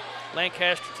from her.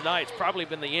 Lancaster tonight's probably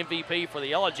been the MVP for the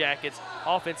Yellow Jackets,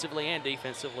 offensively and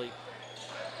defensively.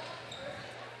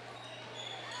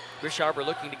 Grishover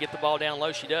looking to get the ball down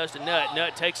low. She does to Nutt.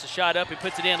 Nutt takes a shot up and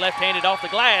puts it in left-handed off the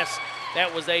glass.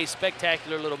 That was a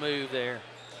spectacular little move there.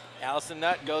 Allison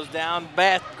Nutt goes down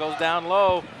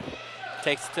low,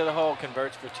 takes it to the hole,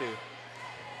 converts for 2.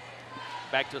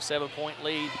 Back to a 7-point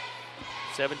lead.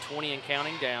 7:20 and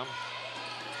counting down.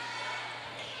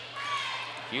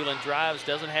 Hewlin drives,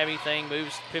 doesn't have anything,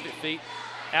 moves pivot feet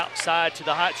outside to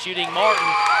the hot shooting Martin.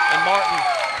 And Martin,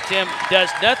 Tim, does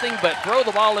nothing but throw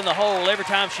the ball in the hole every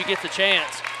time she gets a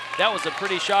chance. That was a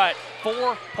pretty shot.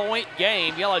 4-point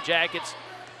game, Yellow Jackets.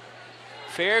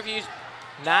 Fairview's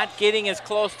not getting as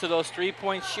close to those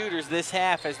three-point shooters this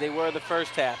half as they were the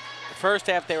first half. The first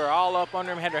half, they were all up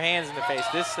under them, had their hands in the face.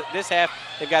 This half,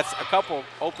 they got a couple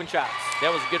open shots.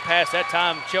 That was a good pass that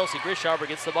time. Chelsea Grisharber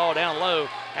gets the ball down low.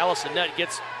 Allison Nutt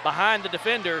gets behind the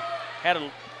defender, had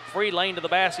a free lane to the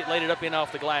basket, laid it up in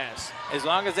off the glass. As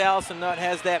long as Allison Nutt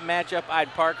has that matchup, I'd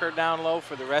park her down low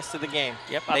for the rest of the game.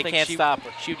 Yep, they can't stop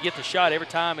her. She would get the shot every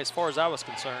time as far as I was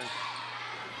concerned.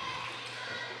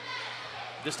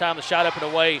 This time the shot up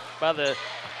and away by the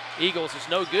Eagles is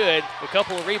no good. A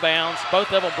couple of rebounds,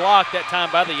 both of them blocked that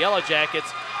time by the Yellow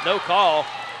Jackets. No call.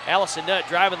 Allison Nutt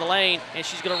driving the lane, and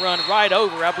she's going to run right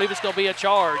over. I believe it's going to be a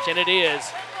charge, and it is.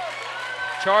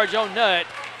 Charge on Nutt.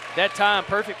 That time,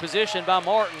 perfect position by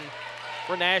Martin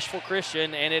for Nashville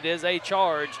Christian, and it is a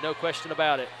charge, no question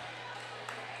about it.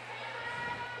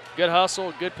 Good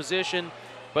hustle, good position,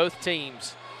 both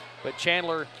teams. But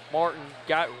Chandler Martin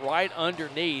got right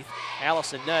underneath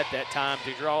Allison Nutt that time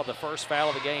to draw the first foul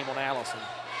of the game on Allison.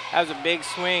 That was a big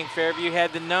swing. Fairview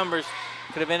had the numbers.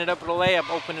 Could have ended up with a layup,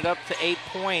 opened it up to 8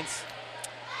 points.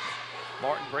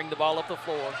 Martin bring the ball up the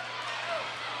floor.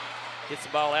 Gets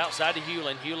the ball outside to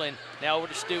Hewlin. Hewlin now over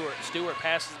to Stewart. Stewart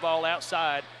passes the ball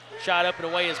outside. Shot up and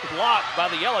away is blocked by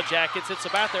the Yellow Jackets. It's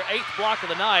about their 8th block of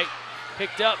the night.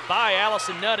 Picked up by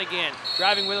Allison Nutt again.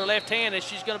 Driving with her left hand as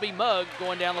she's going to be mugged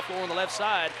going down the floor on the left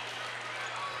side.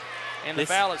 And the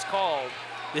foul is called.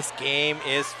 This game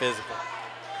is physical.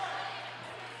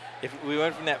 If we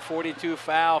went from that 42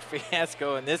 foul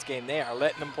fiasco in this game, they are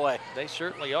letting them play. They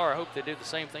certainly are. I hope they do the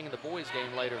same thing in the boys'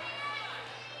 game later.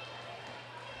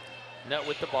 Nutt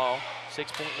with the ball.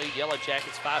 6-point lead, Yellow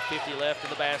Jackets, 5:50 left in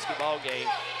the basketball game.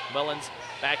 Mullins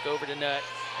back over to Nutt,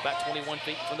 about 21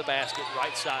 feet from the basket,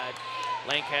 right side.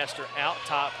 Lancaster out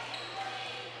top,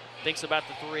 thinks about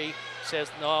the three, says,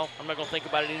 no, I'm not going to think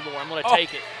about it anymore. I'm going to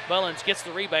take it. Mullins gets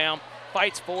the rebound,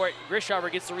 fights for it.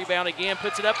 Grisharber gets the rebound again,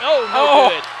 puts it up. Oh, no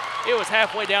good. It was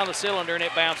halfway down the cylinder, and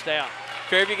it bounced out.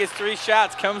 Fairview gets 3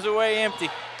 shots, comes away empty.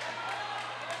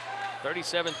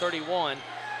 37-31.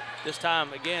 This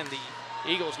time, again, the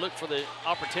Eagles look for the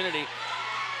opportunity.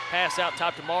 Pass out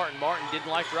top to Martin. Martin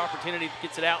didn't like her opportunity,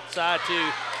 gets it outside to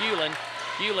Hewlin.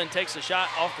 Hewlin takes a shot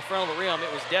off the front of the rim.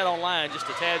 It was dead on line, just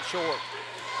a tad short.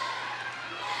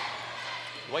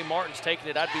 The way Martin's taking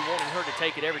it, I'd be wanting her to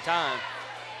take it every time.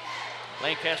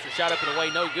 Lancaster shot up and away,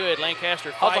 no good.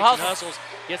 Lancaster fights and hustles,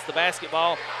 gets the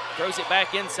basketball, throws it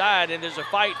back inside, and there's a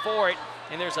fight for it,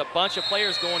 and there's a bunch of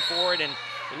players going for it, and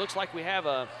it looks like we have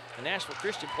a Nashville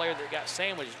Christian player that got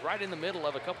sandwiched right in the middle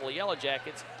of a couple of Yellow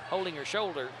Jackets holding her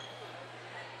shoulder.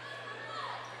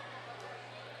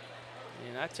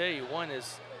 And I tell you, one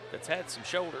that's had some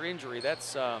shoulder injury.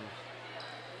 That's not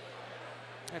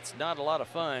a lot of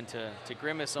fun to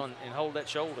grimace on and hold that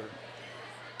shoulder.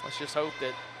 Let's just hope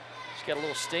that she's got a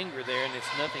little stinger there and it's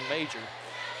nothing major.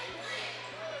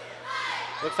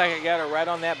 Looks like I got her right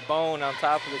on that bone on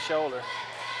top of the shoulder.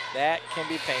 That can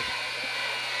be painful.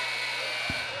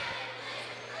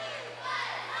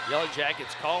 Yellow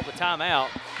Jackets called the timeout.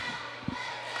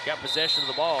 Got possession of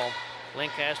the ball.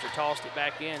 Lancaster tossed it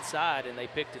back inside, and they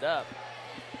picked it up.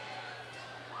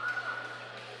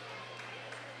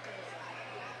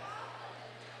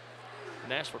 The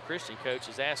Nashville Christian coach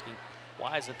is asking,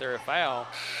 why isn't there a foul?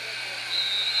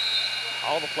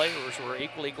 All the players were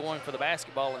equally going for the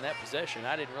basketball in that possession.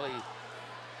 I didn't really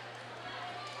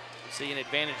see an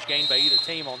advantage gained by either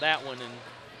team on that one, and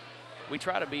we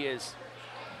try to be as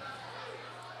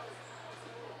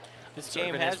This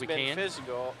game has been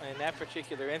physical in that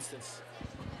particular instance.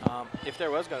 If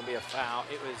there was going to be a foul,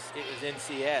 it was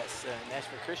NCS,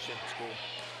 Nashville Christian School,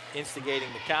 instigating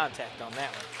the contact on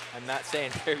that one. I'm not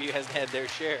saying Fairview hasn't had their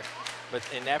share, but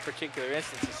in that particular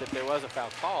instance, if there was a foul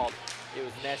called, it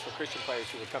was Nashville Christian players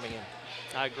who were coming in.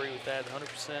 I agree with that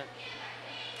 100%.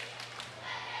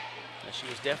 And she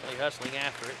was definitely hustling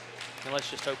after it. And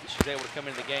let's just hope that she's able to come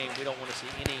into the game. We don't want to see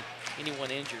anyone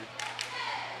injured.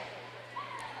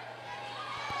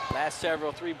 Last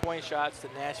several three-point shots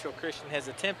that Nashville Christian has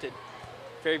attempted,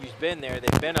 Fairview's been there.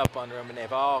 They've been up under them, and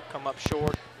they've all come up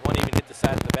short. One even hit the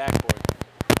side of the backboard.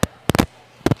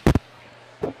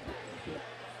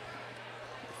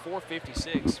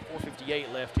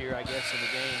 4:58 left here, I guess, in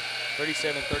the game.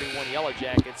 37-31 Yellow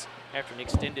Jackets after an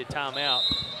extended timeout.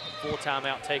 Full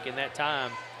timeout taken that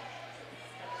time.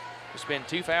 There's been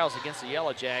 2 fouls against the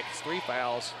Yellow Jackets, 3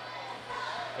 fouls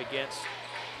against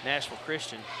Nashville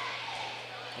Christian.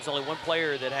 There's only one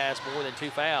player that has more than 2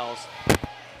 fouls,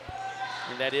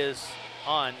 and that is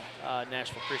on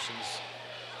Nashville Christian's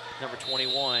number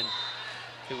 21,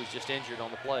 who was just injured on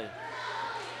the play.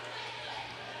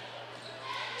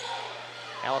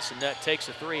 Allison Nutt takes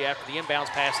a three after the inbounds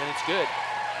pass, and it's good.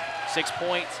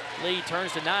 6-point lead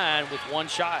turns to 9 with one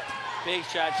shot. Big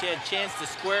shot. She had a chance to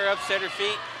square up, set her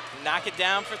feet, and knock it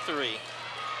down for 3.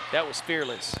 That was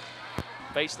fearless.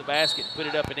 Faced the basket, put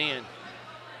it up and in.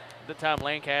 At the time,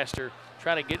 Lancaster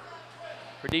trying to get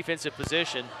her defensive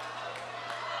position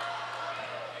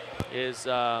is,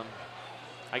 I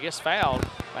guess, fouled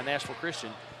by Nashville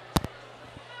Christian.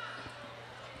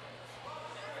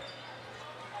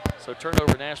 So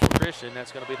turnover Nashville Christian,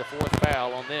 that's going to be the 4th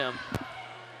foul on them.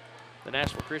 The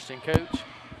Nashville Christian coach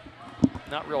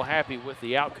not real happy with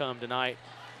the outcome tonight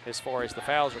as far as the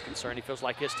fouls are concerned. He feels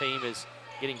like his team is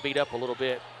getting beat up a little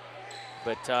bit.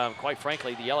 But quite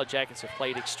frankly, the Yellow Jackets have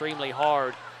played extremely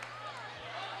hard.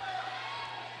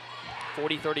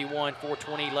 40-31,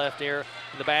 4:20 left there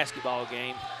in the basketball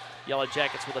game. Yellow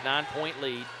Jackets with a 9-point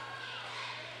lead.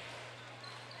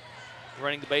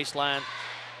 Running the baseline.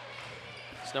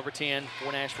 It's number 10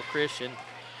 for Nashville Christian.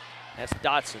 That's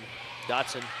Dotson.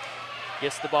 Dotson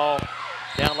gets the ball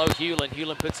down low. Hewlin.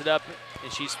 Hewlin puts it up,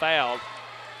 and she's fouled.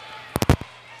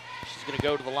 She's going to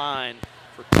go to the line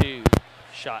for 2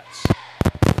 shots.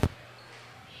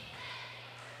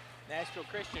 Nashville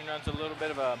Christian runs a little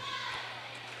bit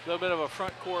of a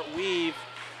front court weave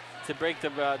to break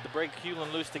break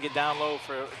Hewlin loose to get down low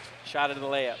for a shot of the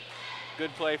layup.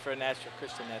 Good play for Nashville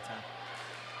Christian that time.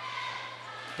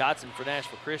 Dotson for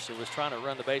Nashville Christian was trying to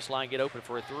run the baseline, get open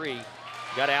for a 3.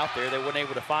 Got out there. They weren't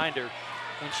able to find her.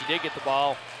 When she did get the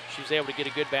ball, she was able to get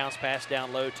a good bounce pass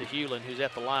down low to Hewlin, who's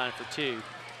at the line for 2.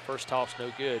 First toss,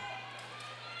 no good.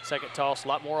 Second toss, a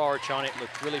lot more arch on it.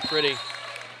 Looked really pretty.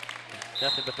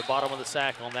 Nothing but the bottom of the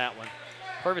sack on that one.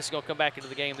 Purvis is going to come back into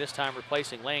the game this time,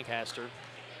 replacing Lancaster.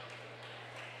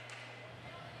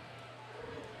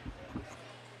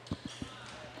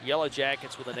 Yellow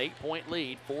Jackets with an 8-point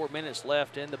lead, 4 minutes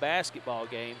left in the basketball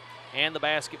game, and the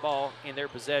basketball in their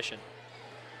possession.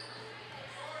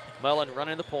 Mullen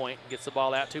running the point, gets the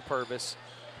ball out to Purvis.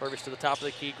 Purvis to the top of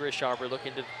the key, Grisharber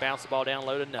looking to bounce the ball down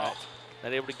low to Nutt.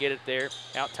 Not able to get it there,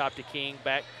 out top to King,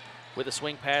 back with a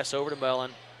swing pass over to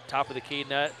Mullen. Top of the key,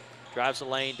 Nutt drives the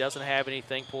lane, doesn't have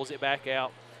anything, pulls it back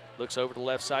out, looks over to the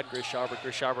left side, Grisharber.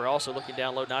 Grisharber also looking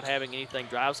down low, not having anything,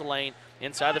 drives the lane,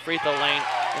 inside the free throw lane,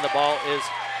 and the ball is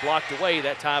blocked away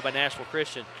that time by Nashville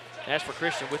Christian. Nashville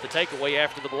Christian with the takeaway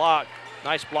after the block.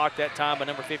 Nice block that time by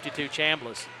number 52,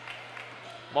 Chambliss.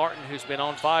 Martin, who's been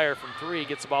on fire from 3,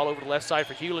 gets the ball over to the left side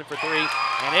for Hewlin for 3,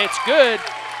 and it's good.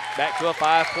 Back to a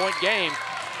 5-point game.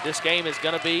 This game is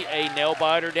going to be a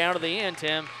nail-biter down to the end,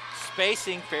 Tim.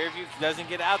 Spacing, Fairview doesn't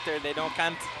get out there. They don't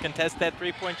contest that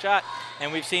 3-point shot.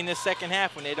 And we've seen this second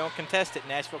half when they don't contest it,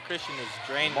 Nashville Christian is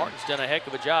drained. Martin's done a heck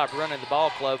of a job running the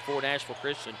ball club for Nashville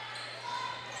Christian.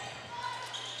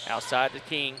 Outside to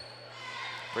King.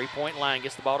 3-point line,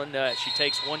 gets the ball to Nutt. She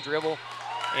takes 1 dribble,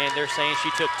 and they're saying she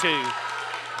took 2.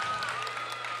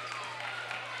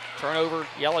 Turnover,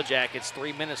 Yellow Jackets,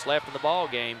 3 minutes left in the ball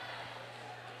game.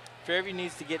 Fairview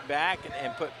needs to get back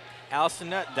and put Allison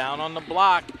Nutt down on the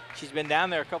block. She's been down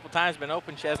there a couple times, been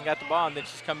open. She hasn't got the ball, and then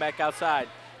she's come back outside.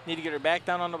 Need to get her back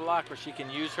down on the block where she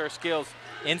can use her skills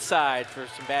inside for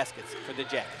some baskets for the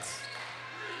Jackets.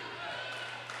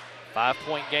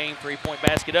 5-point game, 3-point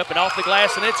basket up and off the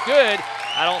glass, and it's good.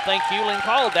 I don't think Hewlin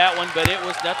called that one, but it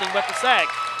was nothing but the sack.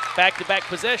 Back-to-back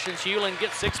possessions, Hewlin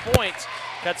gets 6 points,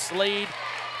 cuts the lead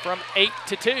from 8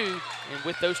 to 2, and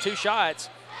with those 2 shots,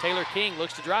 Taylor King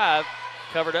looks to drive,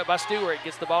 covered up by Stewart,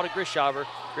 gets the ball to Grisharber.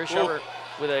 Grisharber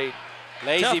with a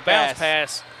lazy tough bounce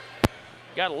pass.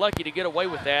 Got lucky to get away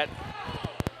with that.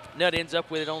 Nutt ends up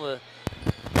with it on the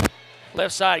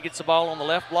left side, gets the ball on the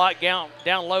left block, down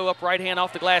low, up right hand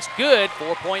off the glass. Good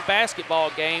 4-point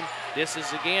basketball game. This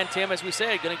is, again, Tim, as we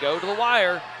said, going to go to the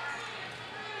wire.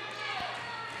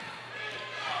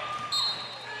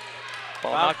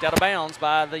 Ball knocked out of bounds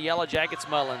by the Yellow Jackets.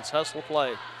 Mullins. Hustle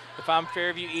play. If I'm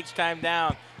Fairview each time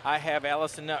down, I have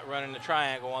Allison Nutt running the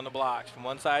triangle on the blocks from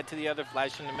one side to the other,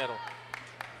 flash in the middle.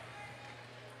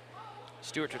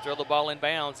 Stewart to throw the ball in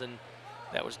bounds, and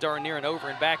that was darn near and over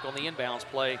and back on the inbounds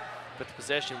play, but the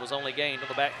possession was only gained on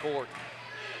the back court.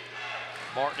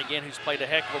 Martin again, who's played a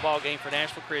heck of a ball game for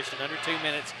Nashville Christian, under 2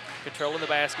 minutes, controlling the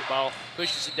basketball,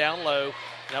 pushes it down low,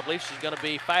 and I believe she's going to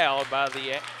be fouled by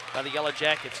the Yellow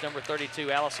Jackets, number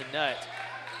 32, Allison Nutt.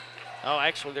 Oh,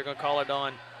 actually, they're going to call it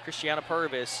on Christiana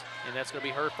Purvis, and that's going to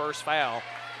be her first foul.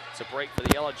 It's a break for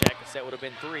the Yellow Jackets. That would have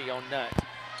been 3 on Nutt.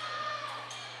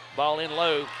 Ball in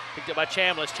low, picked up by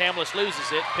Chambliss. Chambliss loses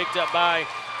it, picked up by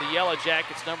the Yellow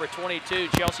Jackets, number 22,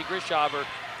 Chelsea Grisharber,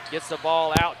 gets the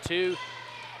ball out to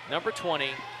number 20.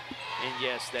 And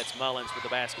yes, that's Mullins with the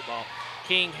basketball.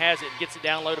 King has it, gets it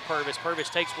down low to Purvis. Purvis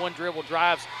takes one dribble,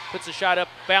 drives, puts a shot up,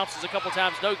 bounces a couple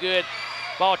times, no good.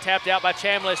 Ball tapped out by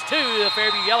Chambliss to the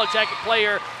Fairview Yellow Jacket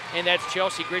player, and that's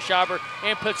Chelsea Grishaber,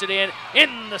 and puts it in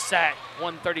the sack.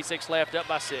 1:36 left, up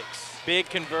by 6. Big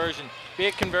conversion,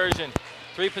 big conversion.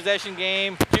 3-possession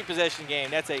game, 2-possession game.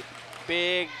 That's a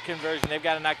big conversion. They've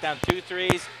got to knock down 2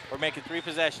 threes or make it 3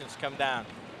 possessions come down.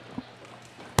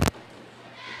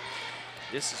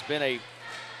 This has been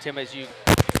Tim, as you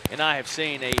and I have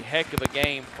seen, a heck of a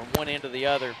game from one end to the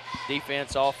other.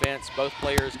 Defense, offense, both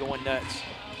players going nuts.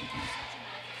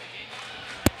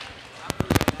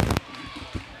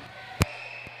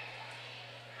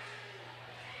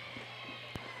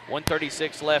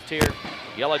 .136 left here.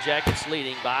 Yellow Jackets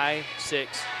leading by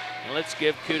 6. And let's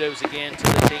give kudos again to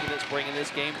the team that's bringing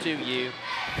this game to you.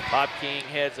 Bob King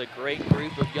heads a great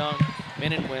group of young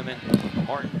men and women.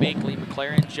 Martin Binkley,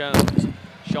 McLaren Jones,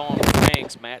 Sean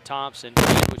Franks, Matt Thompson,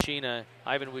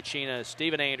 Ivan Wuchina,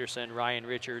 Stephen Anderson, Ryan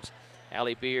Richards,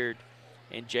 Allie Beard,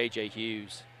 and J.J.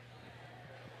 Hughes.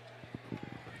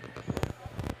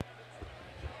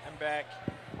 I'm back.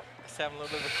 Just having a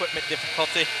little bit of equipment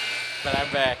difficulty, but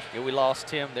I'm back. Yeah, we lost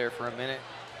Tim there for a minute.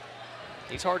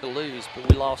 He's hard to lose, but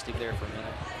we lost him there for a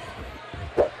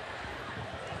minute.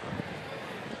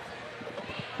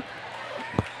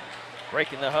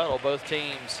 Breaking the huddle, both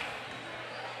teams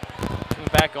coming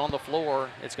back on the floor.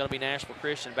 It's going to be Nashville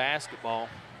Christian basketball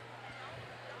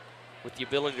with the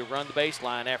ability to run the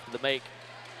baseline after the make,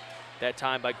 that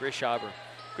time by Grishaber.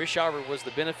 Grishaber was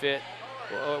the benefit,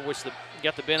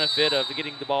 got the benefit of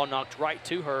getting the ball knocked right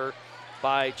to her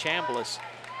by Chambliss.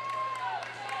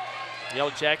 The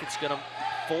Yellow Jackets going to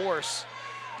force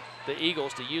the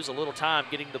Eagles to use a little time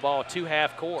getting the ball to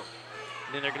half court.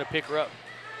 And then they're going to pick her up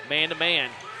man to man.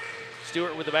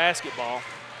 Stewart with the basketball.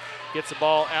 Gets the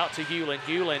ball out to Hewlin.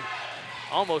 Hewlin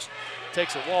almost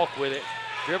takes a walk with it.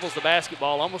 Dribbles the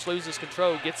basketball, almost loses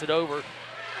control, gets it over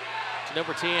to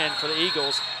number 10 for the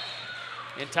Eagles.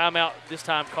 And timeout this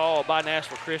time called by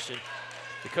Nashville Christian.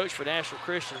 The coach for Nashville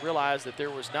Christian realized that there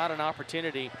was not an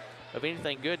opportunity of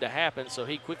anything good to happen, so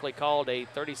he quickly called a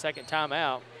 30-second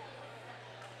timeout.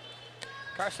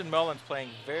 Carson Mullins playing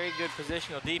very good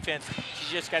positional defense. She's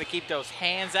just got to keep those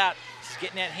hands out. She's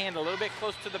getting that hand a little bit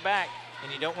close to the back,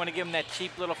 and you don't want to give them that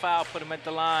cheap little foul, put them at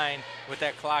the line with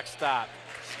that clock stop.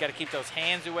 She's got to keep those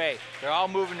hands away. They're all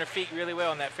moving their feet really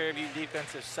well on that Fairview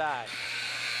defensive side.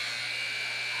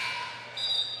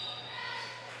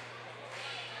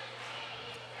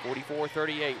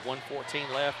 .44-38,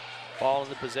 1:14 left. Ball in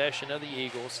the possession of the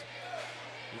Eagles.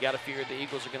 You got to figure the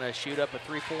Eagles are going to shoot up a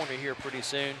three-pointer here pretty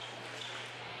soon.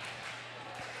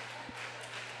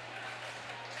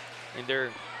 And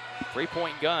their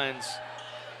three-point guns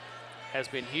has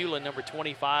been Hewlin, number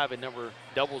 25, and number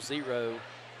 00,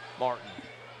 Martin.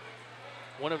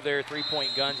 One of their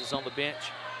three-point guns is on the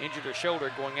bench, injured her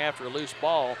shoulder going after a loose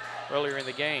ball earlier in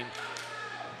the game.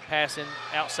 Passing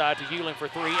outside to Hewlin for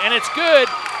 3, and it's good.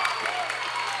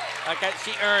 Okay,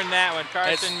 she earned that one.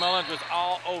 Carson Mullins was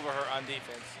all over her on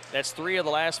defense. That's 3 of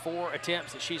the last 4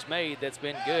 attempts that she's made. That's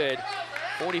been good.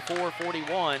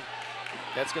 44-41.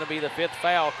 That's going to be the 5th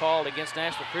foul called against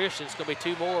Nashville Christian. It's going to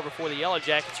be 2 more before the Yellow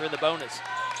Jackets are in the bonus.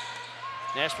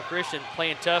 Nashville Christian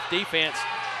playing tough defense,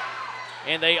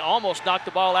 and they almost knocked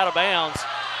the ball out of bounds.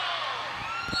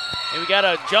 And we got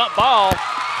a jump ball.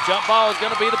 Jump ball is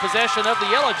going to be the possession of the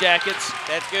Yellow Jackets.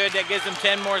 That's good. That gives them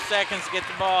 10 more seconds to get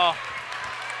the ball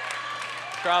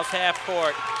across half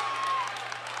court.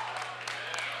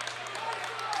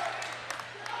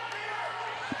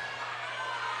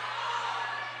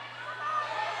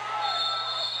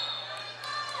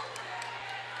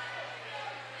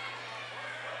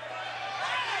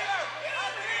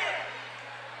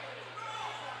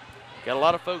 Got a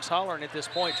lot of folks hollering at this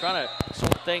point, trying to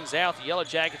sort things out. The Yellow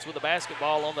Jackets with the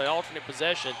basketball on the alternate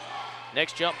possession.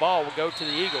 Next jump ball will go to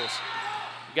the Eagles.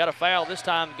 We got a foul this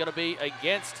time going to be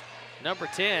against number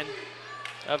 10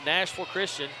 of Nashville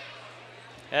Christian.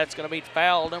 That's going to be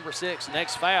foul number 6.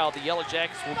 Next foul, the Yellow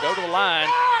Jackets will go to the line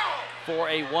for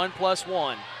a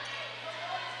 1+1.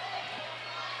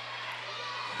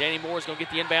 Danny Moore is going to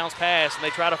get the inbounds pass, and they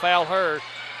try to foul her.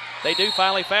 They do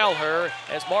finally foul her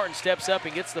as Martin steps up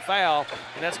and gets the foul,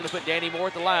 and that's going to put Danny Moore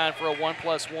at the line for a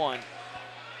 1+1.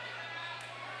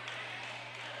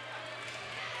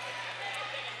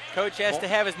 Coach has to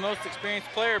have his most experienced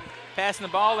player passing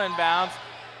the ball inbounds.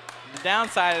 The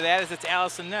downside of that is it's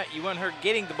Allison Nutt. You want her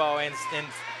getting the ball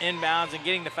inbounds and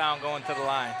getting the foul and going to the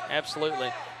line.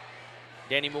 Absolutely.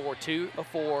 Danny Moore 2 of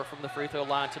 4 from the free throw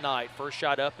line tonight. First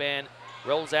shot up and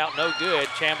rolls out, no good.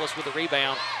 Chambliss with the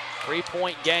rebound.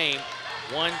 3-point game,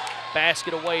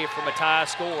 basket away from a tie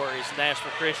score is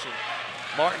Nashville Christian.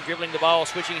 Martin dribbling the ball,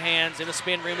 switching hands in the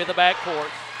spin room in the backcourt.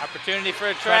 Opportunity for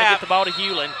a trap. Trying to get the ball to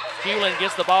Hewlin. Hewlin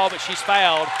gets the ball, but she's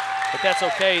fouled. But that's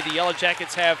okay. The Yellow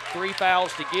Jackets have 3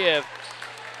 fouls to give.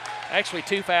 Actually,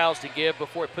 2 fouls to give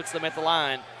before it puts them at the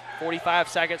line. 45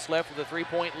 seconds left with a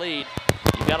 3-point lead.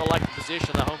 You've got to like the position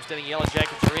the homesteading Yellow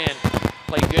Jackets are in.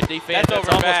 Play good defense. That's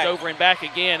almost over and back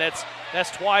again.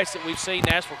 That's twice that we've seen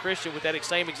Nashville Christian with that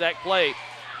same exact play.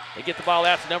 They get the ball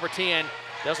out to number 10.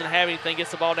 Doesn't have anything.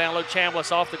 Gets the ball down low.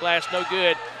 Chambliss off the glass. No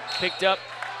good. Picked up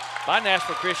by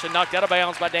Nashville Christian. Knocked out of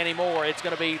bounds by Danny Moore. It's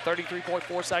going to be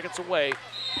 33.4 seconds away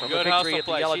from good a victory at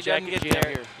the Yellow Jacket gym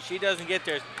here. She doesn't get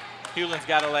there. Hewlin's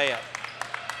got a layup.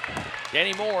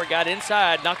 Danny Moore got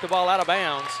inside. Knocked the ball out of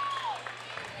bounds.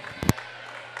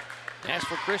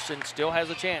 Nashville Christian still has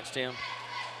a chance, Tim.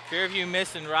 Fairview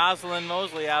missing Rosalind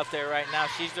Mosley out there right now.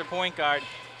 She's their point guard.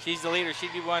 She's the leader.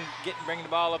 She'd be one bringing the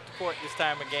ball up the court this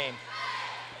time of game.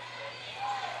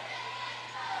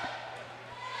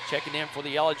 Checking in for the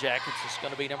Yellow Jackets is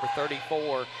going to be number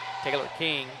 34, Taylor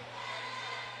King.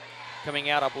 Coming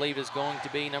out, I believe, is going to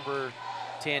be number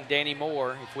 10, Danny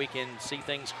Moore, if we can see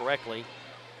things correctly.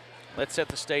 Let's set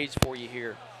the stage for you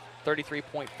here.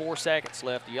 33.4 seconds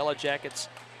left. The Yellow Jackets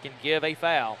can give a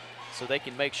foul so they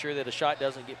can make sure that a shot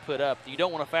doesn't get put up. You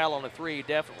don't want to foul on a 3,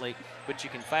 definitely, but you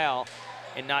can foul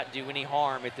and not do any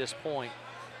harm at this point.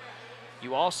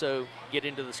 You also get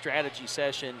into the strategy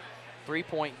session.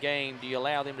 3-point game, do you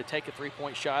allow them to take a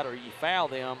 3-point shot, or you foul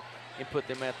them and put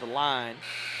them at the line?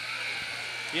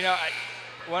 You know,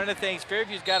 one of the things,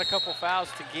 Fairview's got a couple fouls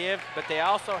to give, but they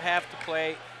also have to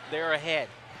play, they're ahead.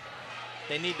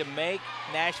 They need to make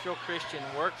Nashville Christian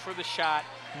work for the shot,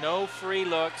 no free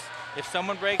looks. If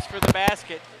someone breaks for the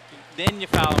basket, then you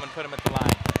foul them and put them at the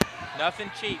line.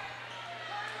 Nothing cheap.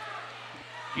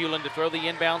 Hewlin to throw the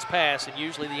inbounds pass, and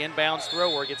usually the inbounds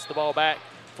thrower gets the ball back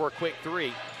for a quick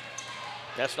 3.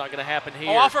 That's not going to happen here.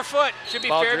 Oh, off her foot. Should be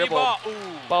Fairview ball. Ooh.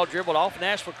 Ball dribbled off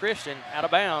Nashville Christian, out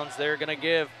of bounds. They're going to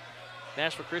give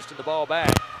Nashville Christian the ball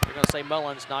back. They're going to say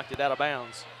Mullins knocked it out of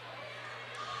bounds.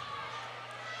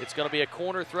 It's going to be a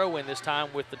corner throw-in this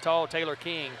time with the tall Taylor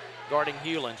King guarding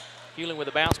Hewlin. Hewlin with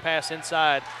a bounce pass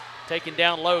inside, taken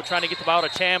down low, trying to get the ball to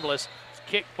Chambliss.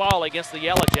 Kick ball against the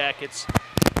Yellow Jackets.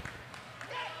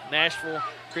 Nashville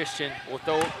Christian will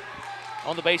throw it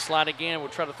on the baseline again. We'll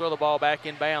try to throw the ball back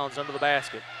in bounds under the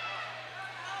basket.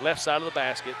 Left side of the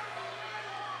basket.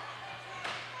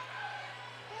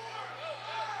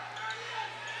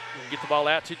 We'll get the ball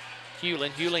out to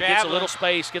Hewlin. Hewlin gets a little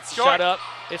space, gets the shot up.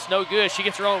 It's no good. She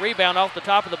gets her own rebound off the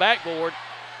top of the backboard.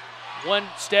 One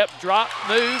step drop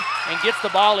move and gets the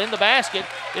ball in the basket.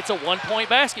 It's a 1-point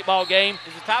basketball game.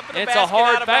 It's a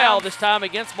hard foul this time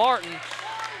against Martin.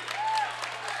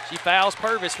 She fouls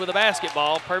Purvis with a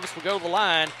basketball. Purvis will go to the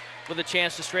line with a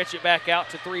chance to stretch it back out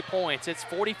to 3 points. It's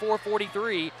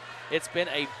 44-43. It's been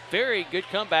a very good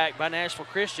comeback by Nashville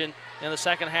Christian in the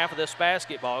second half of this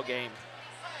basketball game.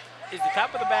 Is the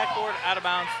top of the backboard out of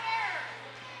bounds?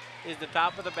 Is the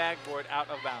top of the backboard out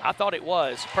of bounds? I thought it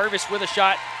was. Purvis with a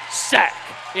shot. Sack.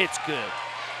 It's good.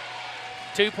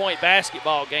 2-point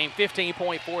basketball game.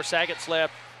 15.4 seconds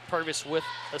left. Purvis with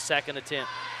a second attempt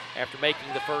after making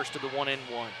the first of the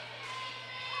 1-and-1.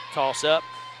 Toss up,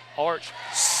 arch,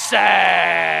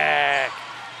 sack.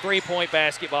 3-point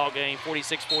basketball game,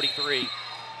 46-43.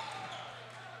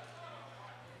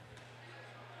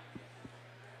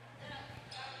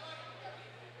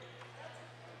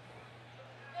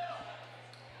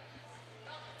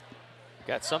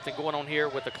 Got something going on here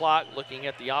with the clock, looking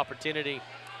at the opportunity.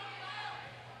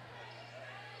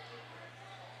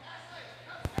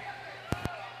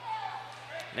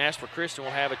 Nashville Christian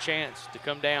will have a chance to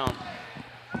come down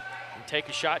and take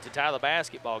a shot to tie the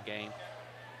basketball game.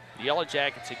 The Yellow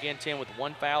Jackets, again, 10 with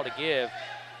 1 foul to give.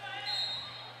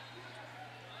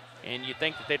 And you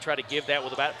think that they try to give that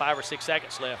with about 5 or 6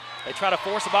 seconds left. They try to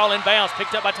force the ball inbounds,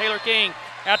 picked up by Taylor King.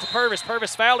 Out to Purvis.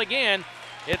 Purvis fouled again.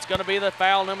 It's going to be the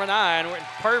foul number 9.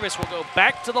 Purvis will go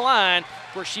back to the line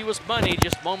where she was money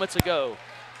just moments ago.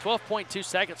 12.2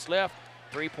 seconds left.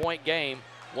 3-point game,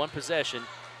 1 possession.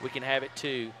 We can have it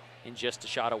 2 in just a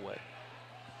shot away.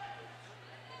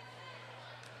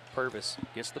 Purvis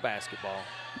gets the basketball.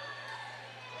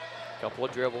 Couple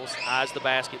of dribbles, eyes the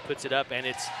basket, puts it up, and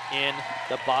it's in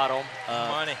the bottom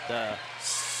of the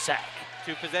sack.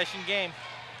 2-possession game.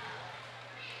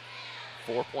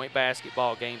 4-point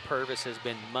basketball game. Purvis has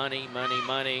been money, money,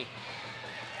 money.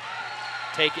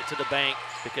 Take it to the bank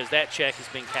because that check has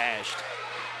been cashed.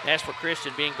 Nashville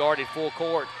Christian being guarded full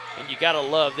court, and you got to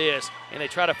love this. And they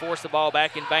try to force the ball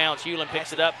back in bounds. Hewlin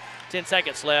picks it up, 10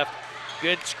 seconds left.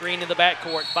 Good screen in the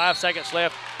backcourt. 5 seconds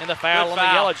left, and the foul on the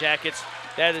Yellow Jackets.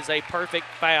 That is a perfect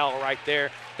foul right there.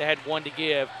 They had 1 to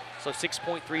give, so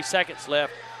 6.3 seconds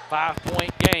left.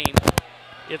 5-point game.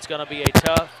 It's going to be a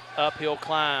tough uphill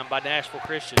climb by Nashville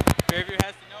Christian. Fairview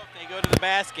has to know if they go to the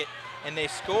basket and they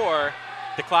score,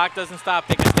 the clock doesn't stop.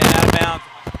 They can stand out of bounds.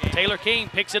 Taylor King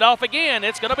picks it off again.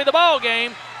 It's going to be the ball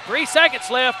game. 3 seconds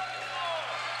left.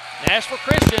 Nashville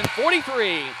Christian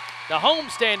 43. The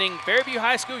homestanding Fairview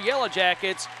High School Yellow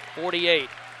Jackets 48.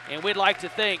 And we'd like to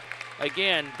thank,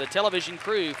 again, the television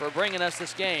crew for bringing us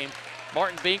this game.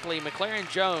 Martin Binkley, McLaren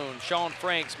Jones, Sean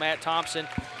Franks, Matt Thompson,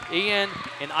 Ian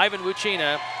and Ivan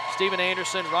Wuchina, Stephen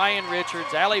Anderson, Ryan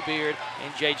Richards, Allie Beard,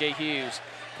 and J.J. Hughes.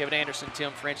 Kevin Anderson,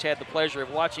 Tim French had the pleasure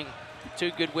of watching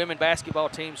 2 good women basketball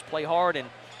teams play hard, and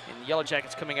the Yellow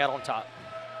Jackets coming out on top.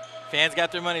 Fans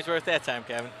got their money's worth that time,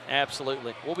 Kevin.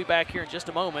 Absolutely. We'll be back here in just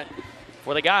a moment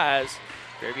for the guys.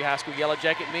 Fairview High School Yellow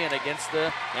Jacket men against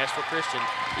the Nashville Christian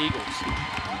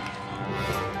Eagles.